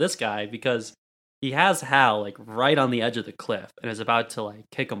well for this guy, because he has Hal, like, right on the edge of the cliff, and is about to, like,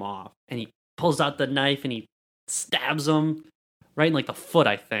 kick him off, and he pulls out the knife, and he stabs him right in, like, the foot,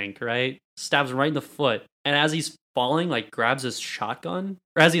 I think, right? Stabs him right in the foot, and as he's falling, like, grabs his shotgun,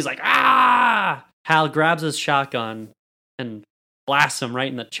 or as he's like, ah! Hal grabs his shotgun and blasts him right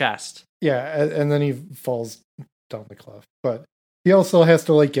in the chest. Yeah, and then he falls down the cliff. But he also has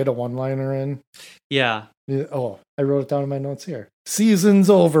to, like, get a one-liner in. Yeah. Oh, I wrote it down in my notes here. Season's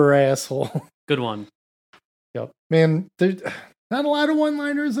over, asshole. Good one. Yep. Man, there's not a lot of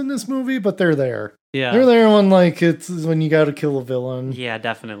one-liners in this movie, but they're there. Yeah. They're there when you gotta kill a villain. Yeah,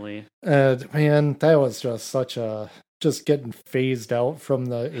 definitely. Man, that was just just getting phased out from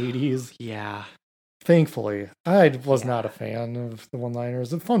the 80s. Yeah. Thankfully, I was not a fan of the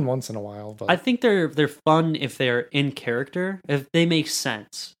one-liners. It's fun once in a while, but I think they're fun if they're in character, if they make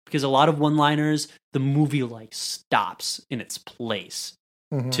sense. Because a lot of one-liners, the movie like stops in its place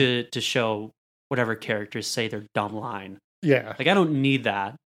to show whatever characters say their dumb line. Yeah, like I don't need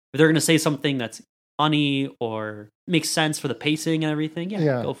that. If they're gonna say something that's funny or makes sense for the pacing and everything,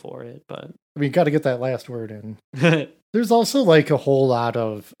 yeah. Go for it. But I mean, got to get that last word in. There's also like a whole lot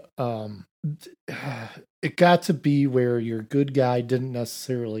of it got to be where your good guy didn't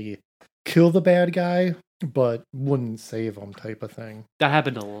necessarily kill the bad guy, but wouldn't save him type of thing. That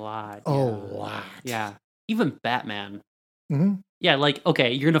happened a lot. A lot. Yeah. Even Batman. Mm-hmm. Yeah, like,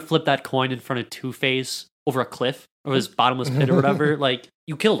 okay, you're going to flip that coin in front of Two-Face over a cliff or his bottomless pit or whatever. Like,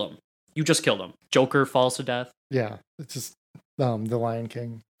 you killed him. You just killed him. Joker falls to death. Yeah. It's just the Lion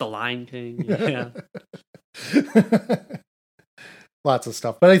King. The Lion King. Yeah. Lots of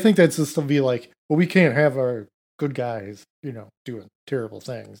stuff. But I think that's just to be like, well, we can't have our good guys, doing terrible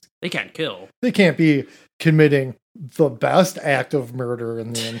things. They can't kill. They can't be committing the best act of murder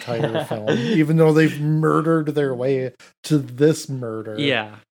in the entire film, even though they've murdered their way to this murder.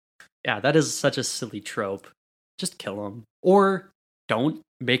 Yeah. Yeah, that is such a silly trope. Just kill them. Or don't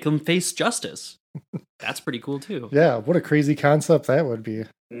make them face justice. That's pretty cool, too. Yeah, what a crazy concept that would be.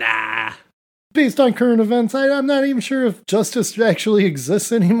 Nah. Based on current events, I'm not even sure if justice actually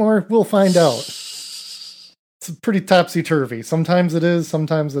exists anymore. We'll find out. It's pretty topsy-turvy. Sometimes it is,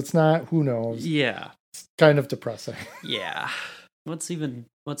 sometimes it's not. Who knows? Yeah. It's kind of depressing. Yeah.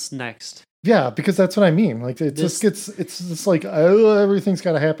 What's next? Yeah, because that's what I mean. Like, it's just like, oh, everything's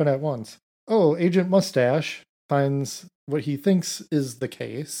got to happen at once. Oh, Agent Mustache finds what he thinks is the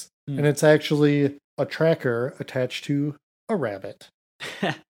case, and it's actually a tracker attached to a rabbit.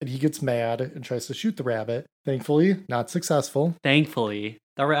 And he gets mad and tries to shoot the rabbit. Thankfully, not successful. Thankfully.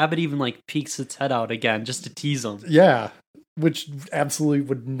 The rabbit even, like, peeks its head out again just to tease him. Yeah, which absolutely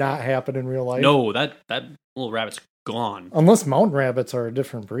would not happen in real life. No, that little rabbit's gone. Unless mountain rabbits are a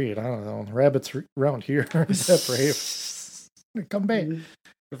different breed. I don't know. Rabbits around here aren't that brave. Come back.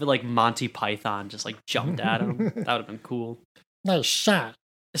 If it, like, Monty Python just, like, jumped at him, that would have been cool. Nice shot.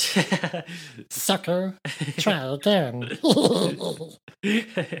 Sucker. Try again.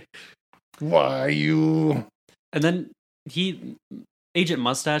 Why you? And then Agent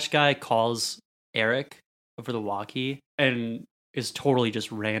Mustache Guy calls Eric over the walkie and is totally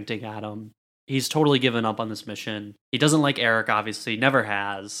just ranting at him. He's totally given up on this mission. He doesn't like Eric, obviously, never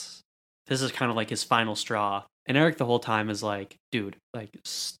has. This is kind of like his final straw. And Eric the whole time is like, dude, like,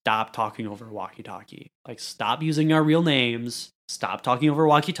 stop talking over walkie-talkie. Like, stop using our real names. Stop talking over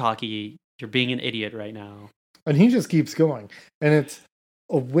walkie-talkie. You're being an idiot right now. And he just keeps going. And it's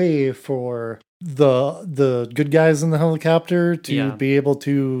a way for the good guys in the helicopter to be able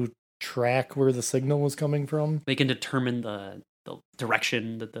to track where the signal was coming from. They can determine the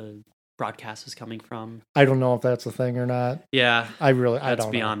direction that the broadcast is coming from. I don't know if that's a thing or not. Yeah. I don't know. That's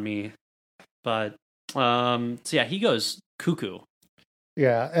beyond me. But, so yeah, he goes cuckoo.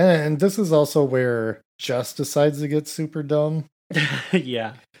 Yeah, and this is also where Jess decides to get super dumb.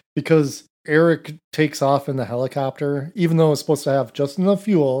 Yeah. Because Eric takes off in the helicopter, even though it's supposed to have just enough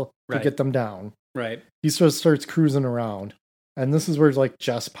fuel to get them down. Right. He just starts cruising around. And this is where like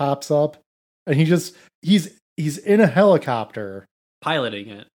Jess pops up. And he's in a helicopter. Piloting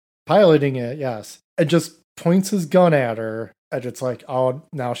it, yes. And just points his gun at her. And it's like, oh,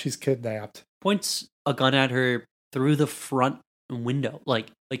 now she's kidnapped. Points a gun at her through the front window.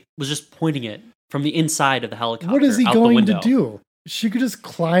 Like was just pointing it from the inside of the helicopter. What is he going to do? She could just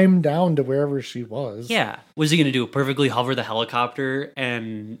climb down to wherever she was. Yeah. What is he going to do? Perfectly hover the helicopter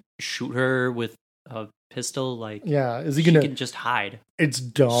and shoot her with a pistol? Like, yeah, is he going to just hide? It's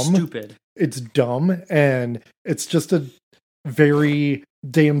dumb. Stupid. It's dumb. And it's just a very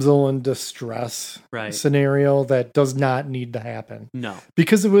damsel in distress scenario that does not need to happen. No.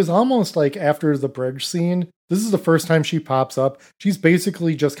 Because it was almost like after the bridge scene, this is the first time she pops up. She's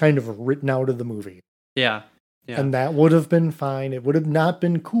basically just kind of written out of the movie. Yeah. Yeah. And that would have been fine. It would have not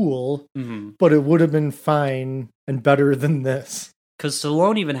been cool, but it would have been fine and better than this. Because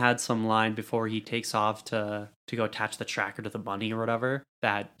Stallone even had some line before he takes off to go attach the tracker to the bunny or whatever,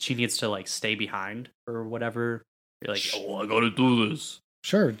 that she needs to like stay behind or whatever. You're like, oh, I gotta do this.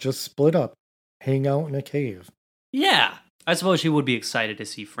 Sure, just split up. Hang out in a cave. Yeah. I suppose she would be excited to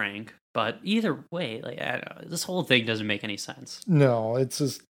see Frank, but either way, like, I don't know, this whole thing doesn't make any sense. No, it's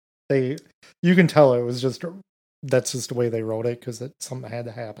just, you can tell it was just, that's just the way they wrote it because something had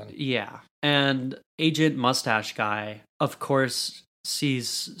to happen. Yeah. And Agent Mustache Guy, of course,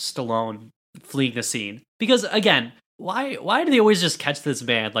 sees Stallone fleeing the scene. Because, again, why do they always just catch this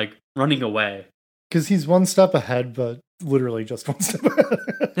man, like, running away? Because he's one step ahead, but literally just one step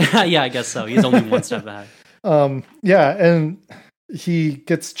ahead. Yeah, I guess so. He's only one step ahead. Yeah, and he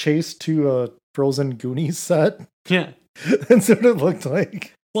gets chased to a Frozen Goonies set. Yeah. That's what it looked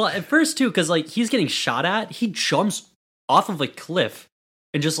like. Well, at first, too, because, like, he's getting shot at, he jumps off of a cliff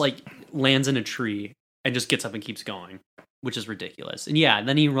and just, like, lands in a tree and just gets up and keeps going, which is ridiculous. And, yeah,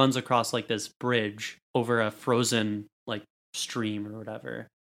 then he runs across, like, this bridge over a frozen, like, stream or whatever.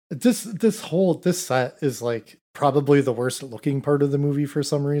 This set is, like, probably the worst looking part of the movie for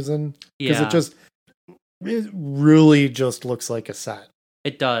some reason. Because it really just looks like a set.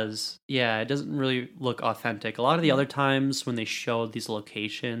 It does. Yeah, it doesn't really look authentic. A lot of the other times when they show these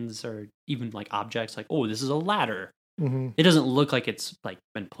locations or even like objects, like, oh, this is a ladder. Mm-hmm. It doesn't look like it's like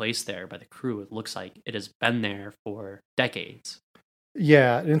been placed there by the crew. It looks like it has been there for decades.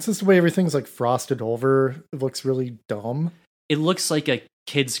 Yeah, and it's just the way everything's like frosted over. It looks really dumb. It looks like a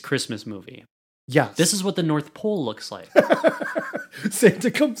kid's Christmas movie. Yes. This is what the North Pole looks like. Santa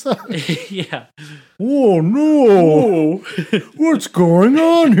comes out. Yeah. Oh, no. What's going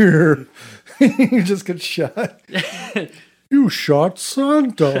on here? You just get shot. You shot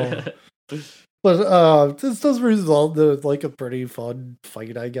Santa. But this does result in like a pretty fun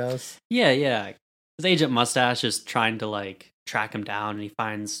fight, I guess. Yeah. His Agent Mustache is trying to like track him down, and he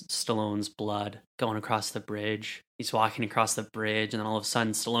finds Stallone's blood going across the bridge. He's walking across the bridge, and then all of a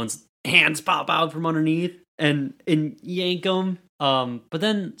sudden Stallone's hands pop out from underneath and yank him. But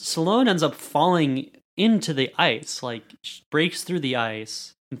then Stallone ends up falling into the ice, like breaks through the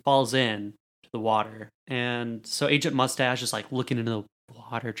ice and falls in to the water. And so Agent Mustache is like looking into the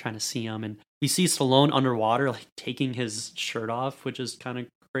water, trying to see him. And we see Stallone underwater, like taking his shirt off, which is kind of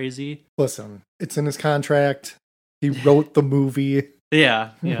crazy. Listen, it's in his contract. He wrote the movie.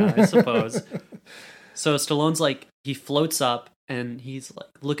 Yeah, I suppose. So Stallone's like, he floats up and he's like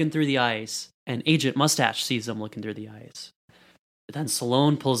looking through the ice, and Agent Mustache sees him looking through the ice. But then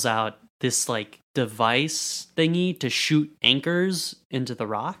Stallone pulls out this like device thingy to shoot anchors into the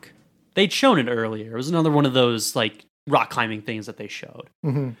rock. They'd shown it earlier. It was another one of those like rock climbing things that they showed.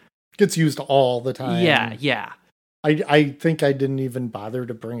 Mm-hmm. Gets used all the time. Yeah. I think I didn't even bother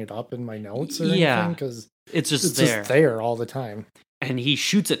to bring it up in my notes or anything because it's just there all the time. And he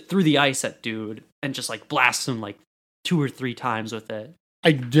shoots it through the ice at dude and just like blasts him like 2 or 3 times with it.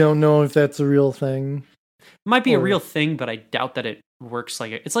 I don't know if that's a real thing. Might be a Or- real thing, but I doubt that it works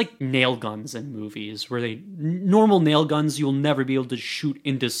like it. It's like nail guns in movies where normal nail guns, you'll never be able to shoot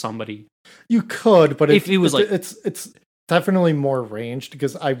into somebody. You could, but If it was like- it's definitely more ranged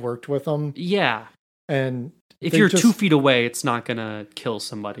because I worked with them, Yeah. and If they you're just- 2 feet away, it's not gonna kill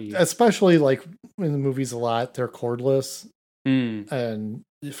somebody. especially like in the movies a lot, they're cordless. Mm. And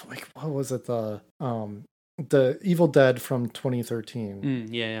if, like, what was it, the Evil Dead from 2013,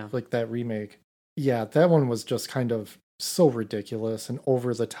 Yeah. like that remake? Yeah, that one was just kind of so ridiculous and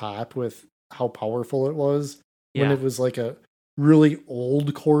over the top with how powerful it was when Yeah. it was like a really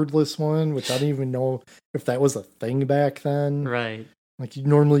old cordless one, which I don't even know if that was a thing back then. Right. Like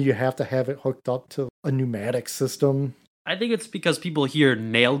normally you have to have it hooked up to a pneumatic system. I think it's because people hear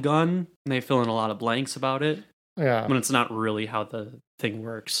nail gun and they fill in a lot of blanks about it Yeah. when it's not really how the thing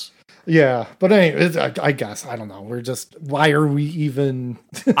works. Yeah. But anyway, I guess, I don't know. We're just, why are we even.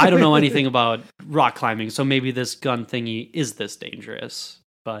 I don't know anything about rock climbing, so maybe this gun thingy is this dangerous.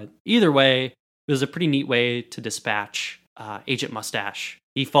 But either way, it was a pretty neat way to dispatch Agent Mustache.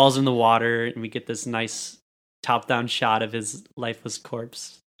 He falls in the water, and we get this nice top-down shot of his lifeless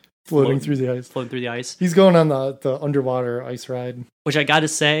corpse Floating through the ice. floating through the ice. He's going on the underwater ice ride. Which I gotta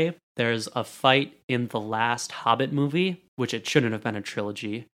say, there's a fight in the last Hobbit movie, which it shouldn't have been a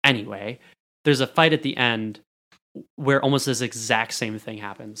trilogy. Anyway, there's a fight at the end where almost this exact same thing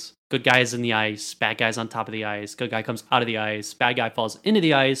happens. Good guy's in the ice, bad guy's on top of the ice, good guy comes out of the ice, bad guy falls into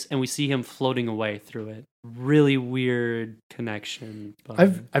the ice, and we see him floating away through it. Really weird connection. But...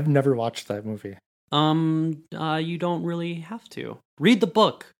 I've never watched that movie. You don't really have to. Read the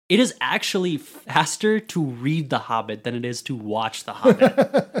book. It is actually faster to read The Hobbit than it is to watch The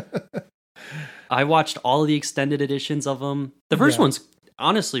Hobbit. I watched all of the extended editions of them. The first one's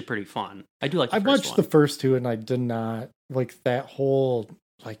honestly pretty fun. I do like the I first watched one. the first two and I did not like that whole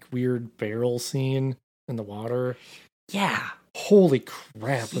like weird barrel scene in the water. Yeah. Holy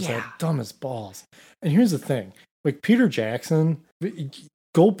crap, was Yeah. that dumb as balls. And here's the thing. Like Peter Jackson,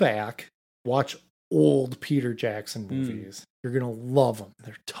 go back, watch old Peter Jackson movies. You're going to love them.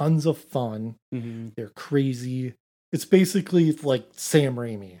 They're tons of fun. Mm-hmm. They're crazy. It's basically like Sam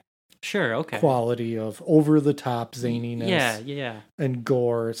Raimi. Sure, okay. Quality of over-the-top zaniness. Yeah. And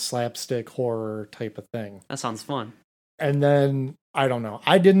gore, slapstick horror type of thing. That sounds fun. And then I don't know.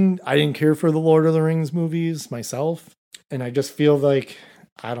 I didn't care for the Lord of the Rings movies myself, and I just feel like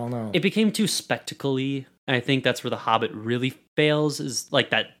I don't know. It became too spectacle-y, and I think that's where The Hobbit really fails, is like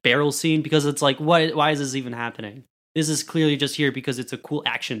that barrel scene, because it's like, why is this even happening? This is clearly just here because it's a cool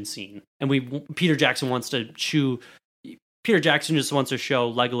action scene, and Peter Jackson just wants to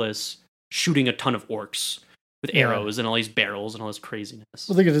show Legolas shooting a ton of orcs with arrows and all these barrels and all this craziness.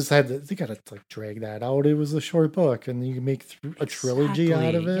 Well, they gotta like drag that out. It was a short book, and you can make a trilogy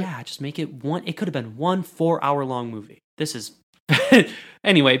out of it. Yeah, just make it one. It could have been 1 4-hour-long movie. This is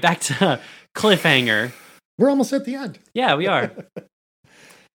anyway. Back to Cliffhanger. We're almost at the end. Yeah, we are.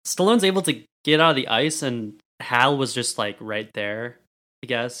 Stallone's able to get out of the ice, and Hal was just like right there. I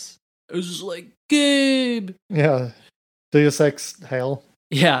guess it was just like Gabe. Yeah, Deus Ex Hal.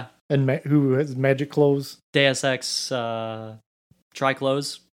 Yeah, and who has magic clothes. Deus Ex dry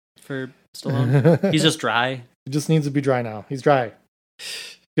clothes for Stallone. He's just dry. He just needs to be dry now. He's dry.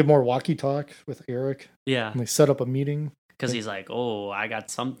 Get more walkie talk with Eric. Yeah, and they set up a meeting because he's like, "Oh, I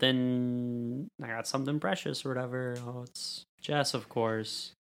got something precious or whatever." Oh, it's Jess, of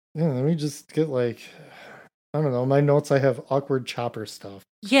course. Yeah, let me just get like, I don't know. My notes, I have awkward chopper stuff.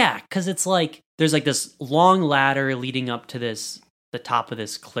 Yeah, because it's like there's like this long ladder leading up to the top of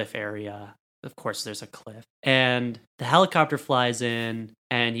this cliff area. Of course, there's a cliff. And the helicopter flies in,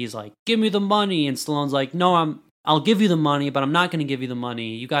 and he's like, "Give me the money." And Stallone's like, "No, I'll give you the money, but I'm not going to give you the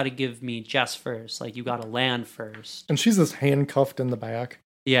money. You got to give me Jess first. Like, you got to land first." And she's just handcuffed in the back.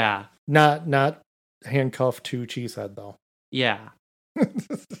 Yeah. Not handcuffed to Cheesehead, though. Yeah.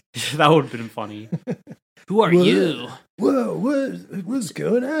 That would have been funny. Who are you? Whoa, what's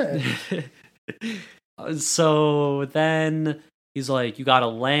going on? So then he's like, "You gotta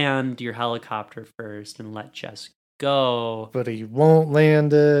land your helicopter first and let Jess go." But he won't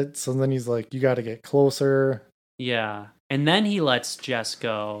land it. So then he's like, "You gotta get closer." Yeah. And then he lets Jess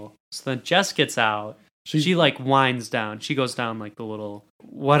go. So then Jess gets out. She like winds down. She goes down like the little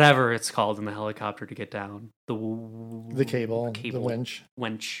whatever it's called in the helicopter to get down. The cable, the winch.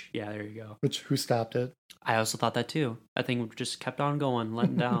 Winch. Yeah, there you go. Who stopped it? I also thought that too. I think just kept on going,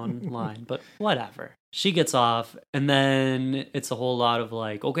 letting down line, but whatever. She gets off, and then it's a whole lot of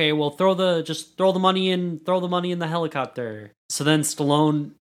like, okay, well, throw the money in the helicopter. So then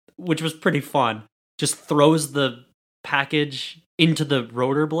Stallone, which was pretty fun, just throws the package into the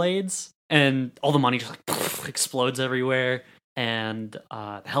rotor blades, and all the money just like explodes everywhere, and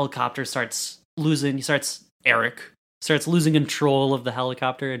the helicopter starts losing. Eric starts losing control of the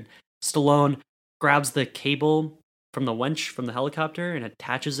helicopter, and Stallone grabs the cable from the winch from the helicopter and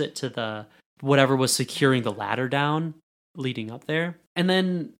attaches it to the whatever was securing the ladder down leading up there. And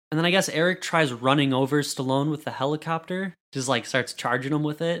then I guess Eric tries running over Stallone with the helicopter, just like starts charging him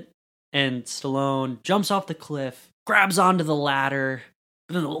with it. And Stallone jumps off the cliff, grabs onto the ladder,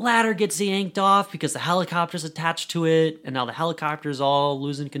 but then the ladder gets yanked off because the helicopter's attached to it, and now the helicopter's all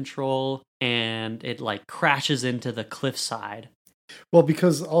losing control, and it like crashes into the cliffside. Well,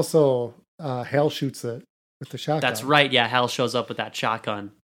 because also Hal shoots it with the shotgun. That's right, yeah, Hal shows up with that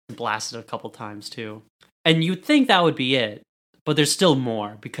shotgun and blasts it a couple times too. And you'd think that would be it, but there's still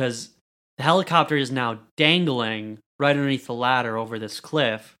more, because the helicopter is now dangling right underneath the ladder over this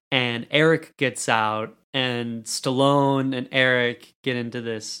cliff, and Eric gets out, and Stallone and Eric get into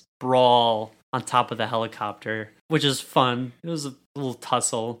this brawl on top of the helicopter, which is fun. It was a little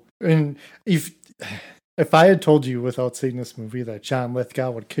tussle. And if I had told you without seeing this movie that John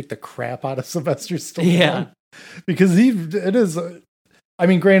Lithgow would kick the crap out of Sylvester Stallone, yeah, because it is. I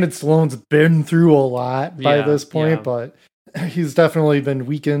mean, granted, Stallone's been through a lot by this point, but he's definitely been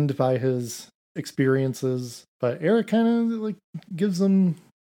weakened by his experiences. But Eric kind of like gives him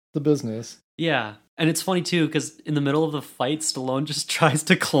the business. Yeah. And it's funny too, because in the middle of the fight, Stallone just tries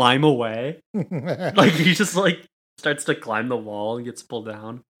to climb away. Like he just like starts to climb the wall and gets pulled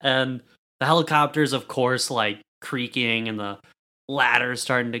down. And the helicopter's of course like creaking, and the ladder's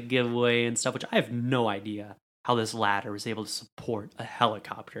starting to give way and stuff, which I have no idea how this ladder was able to support a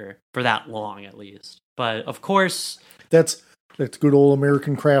helicopter for that long, at least. But of course, that's good old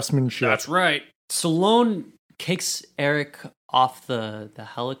American craftsmanship. That's right. Stallone kicks Eric off the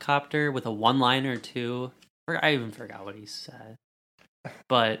helicopter with a one-liner too. I even forgot what he said.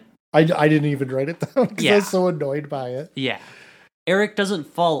 But I didn't even write it down because I was so annoyed by it. Yeah. Eric doesn't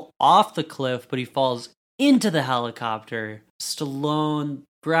fall off the cliff, but he falls into the helicopter. Stallone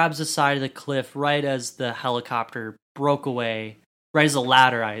grabs the side of the cliff right as the helicopter broke away, right as the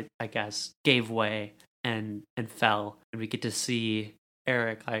ladder, I guess, gave way and fell. And we get to see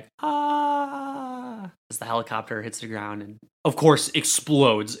Eric like, as the helicopter hits the ground and, of course,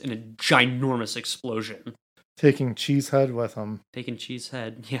 explodes in a ginormous explosion. Taking Cheesehead with him. Taking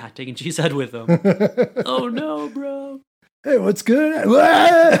Cheesehead with him. Oh no, bro. Hey, what's good?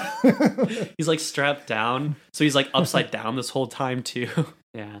 He's like strapped down, so he's like upside down this whole time too.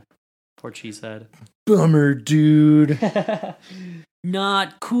 Yeah, poor Cheesehead. Bummer, dude.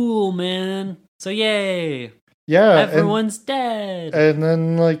 Not cool, man. So yay. Yeah. Everyone's dead. And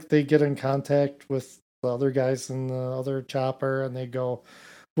then like they get in contact with the other guys in the other chopper, and they go,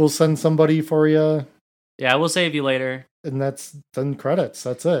 "We'll send somebody for you. Yeah, we'll save you later." And that's then credits.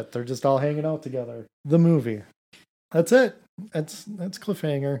 That's it. They're just all hanging out together. The movie. That's it. That's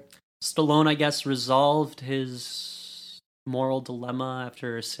Cliffhanger. Stallone, I guess, resolved his moral dilemma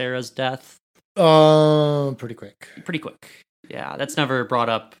after Sarah's death. Pretty quick. Pretty quick. Yeah, that's never brought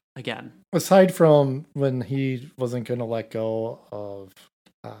up again. Aside from when he wasn't going to let go of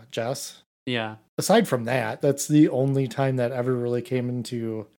Jess. Yeah. Aside from that, that's the only time that ever really came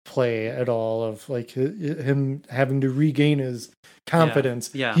into play at all, of like him having to regain his confidence.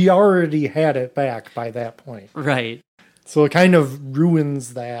 Yeah. He already had it back by that point. Right. So it kind of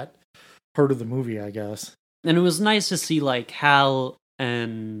ruins that part of the movie, I guess. And it was nice to see like Hal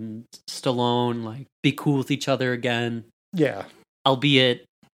and Stallone like be cool with each other again. Yeah. Albeit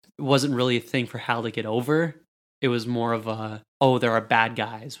it wasn't really a thing for Hal to get over. It was more of a, oh, there are bad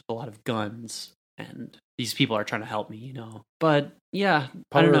guys with a lot of guns, and these people are trying to help me, you know. But yeah,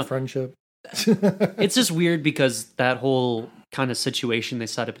 I don't know. Friendship. It's just weird because that whole kind of situation they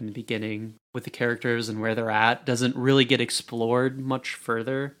set up in the beginning with the characters and where they're at doesn't really get explored much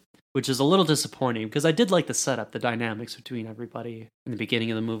further, which is a little disappointing because I did like the setup, the dynamics between everybody in the beginning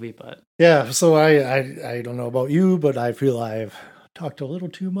of the movie. But yeah, so I don't know about you, but I feel I've talked a little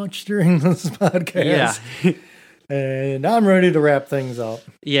too much during this podcast. Yeah. And I'm ready to wrap things up.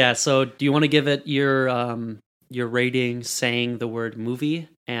 Yeah, so do you want to give it your rating saying the word movie,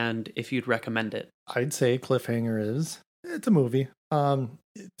 and if you'd recommend it? I'd say Cliffhanger it's a movie.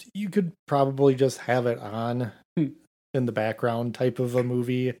 You could probably just have it on in the background type of a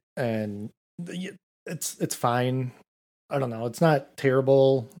movie, and it's fine. I don't know. It's not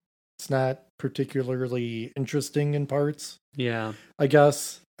terrible. It's not particularly interesting in parts. Yeah, I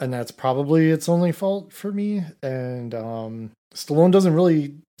guess. And that's probably its only fault for me. And Stallone doesn't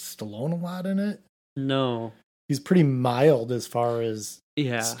really Stallone a lot in it. No. He's pretty mild as far as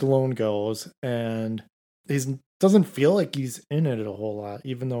Yeah. Stallone goes. And he's doesn't feel like he's in it a whole lot,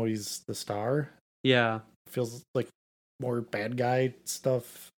 even though he's the star. Yeah. It feels like more bad guy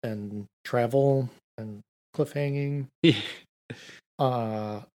stuff and travel and cliffhanging.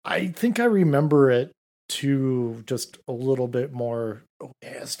 I think I remember it to just a little bit more. Oh,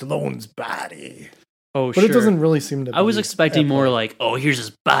 yeah, Stallone's body. Oh, but it doesn't really seem to. I was expecting more like, oh, here's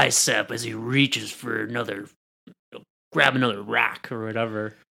his bicep as he reaches for grab another rack or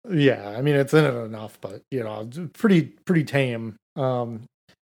whatever. Yeah, I mean it's in it enough, but pretty tame.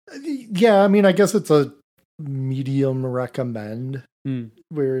 Yeah, I mean I guess it's a medium recommend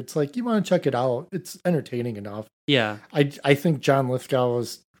where it's like you want to check it out. It's entertaining enough. Yeah, I think John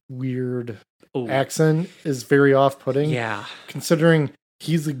Lithgow's weird accent is very off-putting. Yeah, considering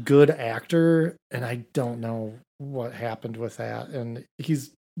he's a good actor, and I don't know what happened with that, and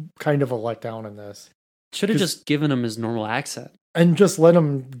he's kind of a letdown in this. Should have just given him his normal accent. And just let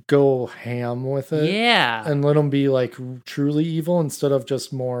him go ham with it. Yeah. And let him be like truly evil instead of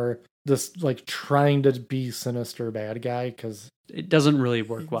just more this like trying to be sinister bad guy, because it doesn't really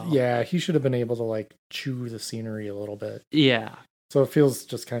work well. Yeah, he should have been able to like chew the scenery a little bit. Yeah. So it feels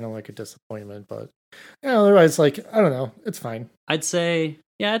just kind of like a disappointment, but yeah, otherwise, like, I don't know, it's fine. I'd say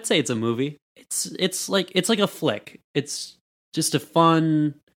it's a movie. It's like a flick. It's just a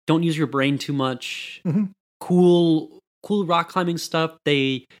fun, don't use your brain too much. Mm-hmm. Cool rock climbing stuff.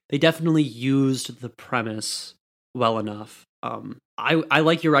 They definitely used the premise well enough. I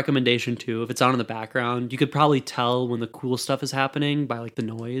like your recommendation too. If it's on in the background, you could probably tell when the cool stuff is happening by like the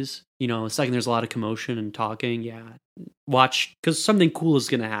noise. The second there's a lot of commotion and talking, yeah, watch, because something cool is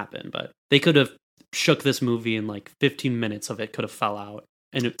gonna happen. But they could have shook this movie in like 15 minutes of it could have fell out,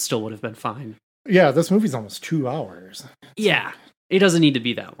 and it still would have been fine. Yeah, this movie's almost 2 hours. Yeah, it doesn't need to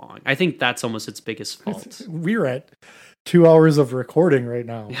be that long. I think that's almost its biggest fault. We're at 2 hours of recording right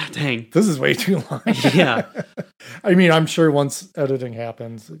now. Yeah, dang. This is way too long. Yeah. I mean, I'm sure once editing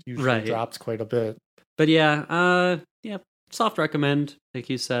happens, it usually drops quite a bit. But yeah, soft recommend, like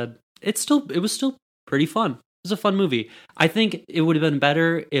you said. It was still pretty fun. It was a fun movie. I think it would have been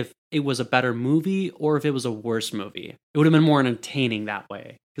better if it was a better movie or if it was a worse movie. It would have been more entertaining that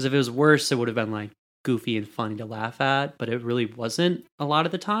way. Because if it was worse, it would have been like goofy and funny to laugh at, but it really wasn't a lot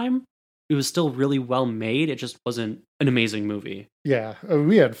of the time. It was still really well made. It just wasn't an amazing movie. Yeah,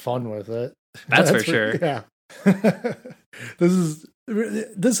 we had fun with it. That's for sure. Yeah.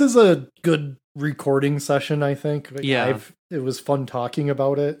 This is a good recording session, I think. But yeah. It was fun talking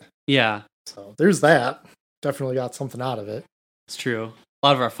about it. Yeah. So there's that. Definitely got something out of it. It's true. A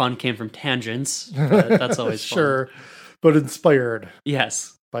lot of our fun came from tangents, but that's always fun. Sure, but inspired.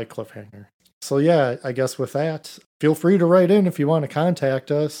 Yes. By Cliffhanger. So yeah, I guess with that, feel free to write in if you want to contact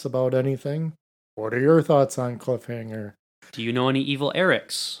us about anything. What are your thoughts on Cliffhanger? Do you know any evil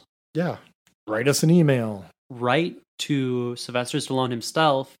Erics? Yeah, write us an email. Write to Sylvester Stallone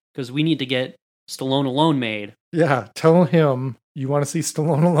himself, because we need to get Stallone Alone made. Yeah, tell him you want to see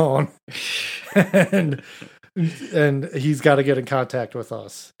Stallone Alone. and he's got to get in contact with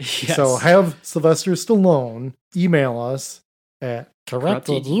us. Yes. So have Sylvester Stallone email us at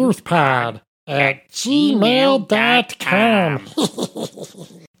corruptedyouthpod@gmail.com.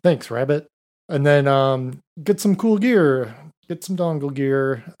 Thanks, Rabbit. And then get some cool gear. Get some dongle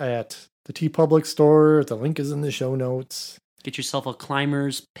gear at the TeePublic store. The link is in the show notes. Get yourself a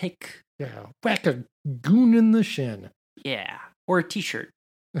climber's pick. Yeah, whack a goon in the shin. Yeah, or a t-shirt.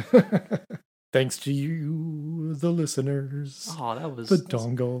 Thanks to you, the listeners. Oh, that was... the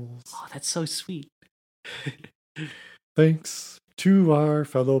dongles. Oh, that's so sweet. Thanks to our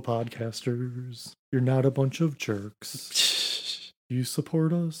fellow podcasters. You're not a bunch of jerks. You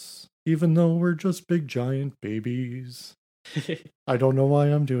support us, even though we're just big giant babies. I don't know why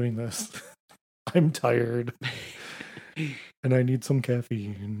I'm doing this. I'm tired. And I need some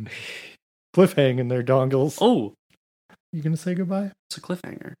caffeine. Cliffhanger in there, dongles. Oh. You gonna say goodbye? It's a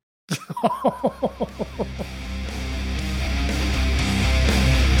cliffhanger.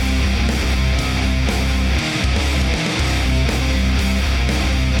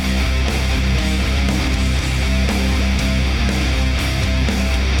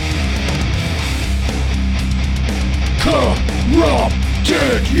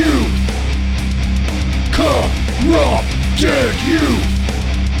 Corrupted youth! Corrupted youth!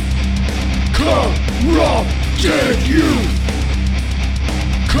 Corrupted youth!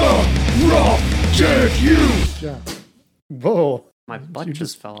 Corrupted youth! Yeah. Whoa. My butt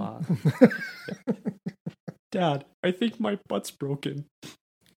just fell off. Dad, I think my butt's broken.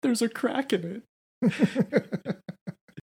 There's a crack in it.